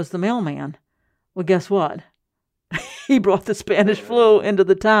in was the mailman. Well, guess what? He brought the Spanish flu into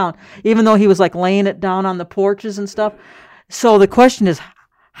the town, even though he was like laying it down on the porches and stuff. So the question is,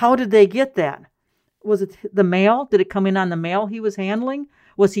 how did they get that? Was it the mail? Did it come in on the mail he was handling?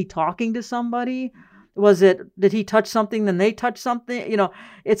 Was he talking to somebody? Did he touch something, then they touched something?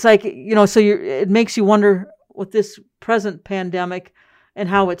 It's like, so it makes you wonder with this present pandemic and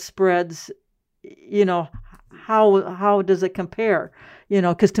how it spreads, how does it compare?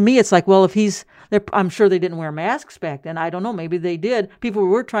 Because to me, it's like, well, I'm sure they didn't wear masks back then. I don't know. Maybe they did. People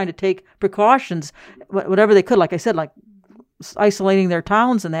were trying to take precautions, whatever they could. Like I said, like isolating their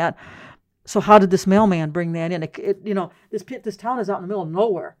towns and that. So how did this mailman bring that in? This town is out in the middle of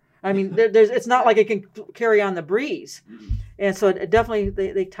nowhere. I mean, it's not like it can carry on the breeze. And so it definitely,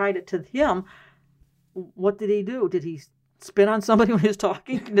 they tied it to him. What did he do? Did he spit on somebody when he was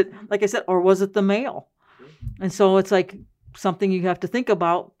talking? Like I said, or was it the mail? And so it's like something you have to think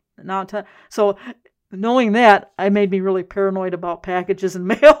about. So knowing that, I made me really paranoid about packages and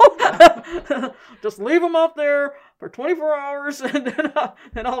mail. Just leave them up there for 24 hours, and then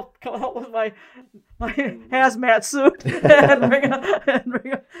I'll come out with my hazmat suit and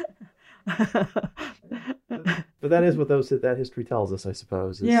bring it. But that is what that history tells us, I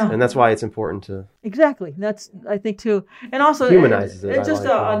suppose. Yeah. And that's why it's important to... Exactly. That's, I think, too. And also, humanizes it. It's just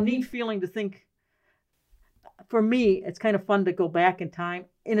a neat feeling to think. For me, it's kind of fun to go back in time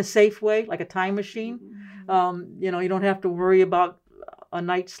in a safe way, like a time machine. You don't have to worry about a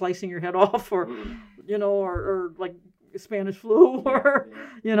knight slicing your head off, or like Spanish flu, or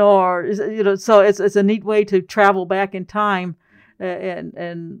so it's a neat way to travel back in time,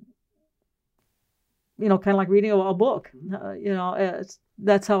 and kind of like reading a book.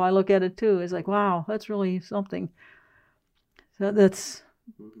 That's how I look at it too. It's like, wow, that's really something. So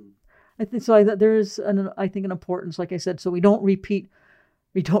I think so. There is, I think, an importance, like I said, so we don't repeat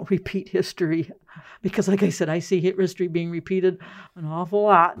history, because, like I said, I see history being repeated an awful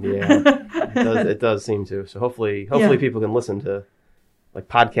lot. Yeah, it does seem to. So hopefully people can listen to like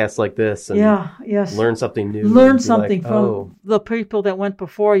podcasts like this and learn something new. Learn something from the people that went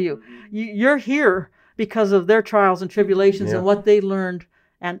before you. You're here because of their trials and tribulations and what they learned.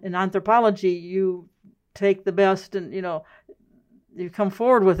 And in anthropology, you take the best and, you come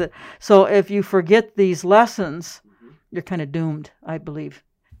forward with it. So if you forget these lessons, you're kind of doomed, I believe.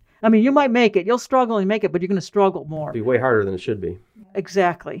 I mean, you might make it. You'll struggle and make it, but you're going to struggle more. It'll be way harder than it should be.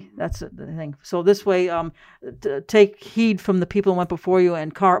 Exactly. That's the thing. So this way, take heed from the people who went before you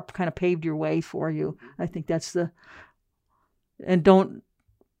and kind of paved your way for you. I think that's and don't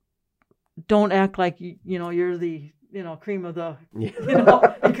act like you're the cream of the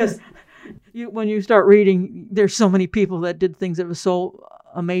because when you start reading, there's so many people that did things that were so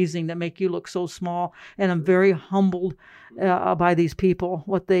amazing that make you look so small. And I'm very humbled by these people,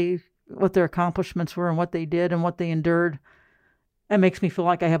 what their accomplishments were and what they did and what they endured. It makes me feel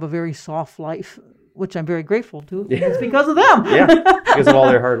like I have a very soft life, which I'm very grateful to. Yeah. It's because of them. Yeah, because of all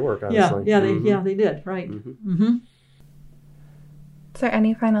their hard work, honestly. They did, right. Mm-hmm. Mm-hmm. Is there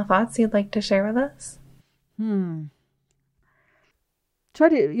any final thoughts you'd like to share with us? Try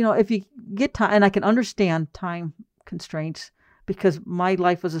to, if you get time, and I can understand time constraints, because my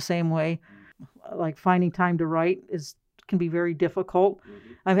life was the same way. Like finding time to write can be very difficult.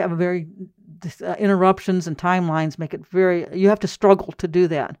 I have interruptions and timelines make it you have to struggle to do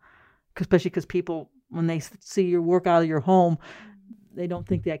that, especially because people, when they see your work out of your home, they don't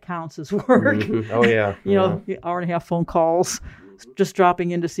think that counts as work. Mm-hmm. Oh yeah. Hour and a half phone calls, just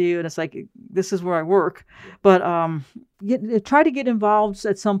dropping in to see you, and it's like, this is where I work. But try to get involved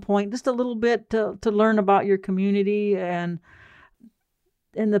at some point, just a little bit, to learn about your community and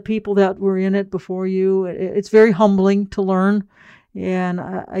the people that were in it before you. It's very humbling to learn, and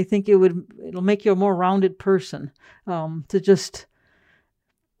I think it'll make you a more rounded person. It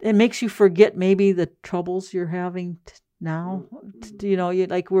makes you forget maybe the troubles you're having now.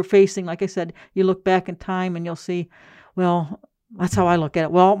 We're facing, like I said, you look back in time and you'll see, well, that's how I look at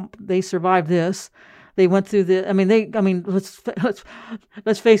it. Well, they survived this. They went through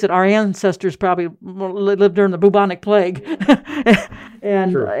let's face it, our ancestors probably lived during the bubonic plague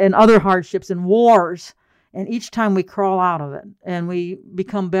and other hardships and wars. And each time we crawl out of it and we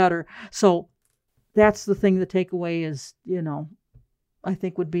become better. So that's the thing to take away is, I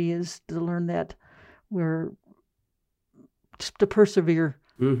think is to learn that we're just to persevere.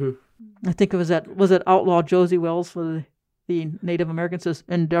 Mm-hmm. I think it was it Outlaw Josie Wells for the Native Americans says,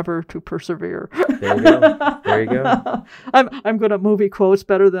 endeavor to persevere. There you go. I'm good at movie quotes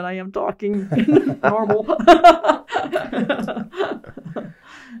better than I am talking normal.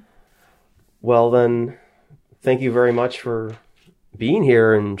 Well, then, thank you very much for being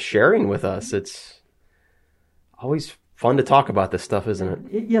here and sharing with us. It's always fun to talk about this stuff,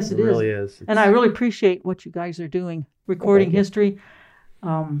 isn't it? Yes, it is. Really is. And I really appreciate what you guys are doing, recording history.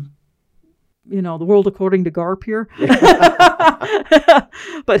 The world according to Garp here.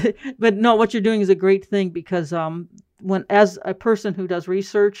 but no, what you're doing is a great thing, because as a person who does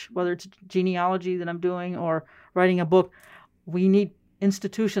research, whether it's genealogy that I'm doing or writing a book, we need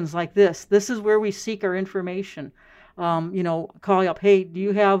institutions like this. This is where we seek our information. Call you up, hey, do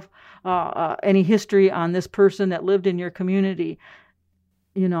you have any history on this person that lived in your community?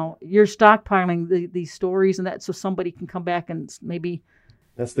 You're stockpiling these stories and that, so somebody can come back and maybe.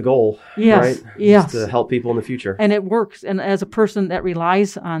 That's the goal, yes, right? Yes. To help people in the future. And it works. And as a person that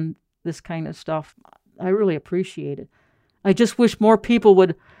relies on this kind of stuff, I really appreciate it. I just wish more people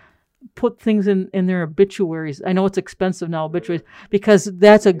would put things in their obituaries. I know it's expensive now, obituaries, because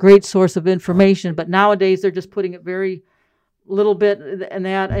that's a great source of information. But nowadays, they're just putting it very little bit and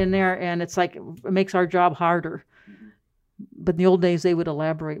that in there, and it's like it makes our job harder. But in the old days, they would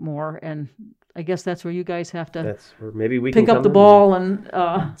elaborate more, and I guess that's where you guys have to. That's where maybe we pick can up the ball and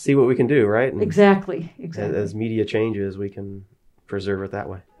see what we can do, right? And exactly. As media changes, we can preserve it that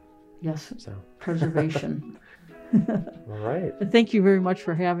way. Yes. So preservation. All right. Thank you very much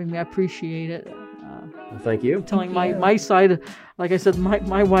for having me. I appreciate it. Well, thank you. Telling my side, like I said,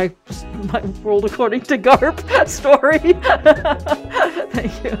 my wife's my world according to Garp story.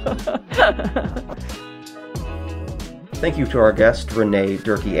 Thank you. Thank you to our guest, Renee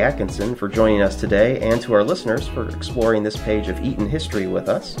Durkee Atkinson, for joining us today, and to our listeners for exploring this page of Eaton history with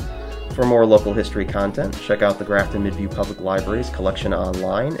us. For more local history content, check out the Grafton Midview Public Library's collection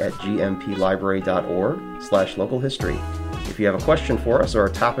online at gmplibrary.org/local history. If you have a question for us or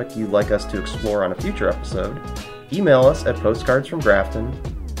a topic you'd like us to explore on a future episode, email us at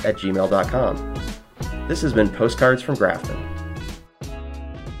postcardsfromgrafton at gmail.com. This has been Postcards from Grafton.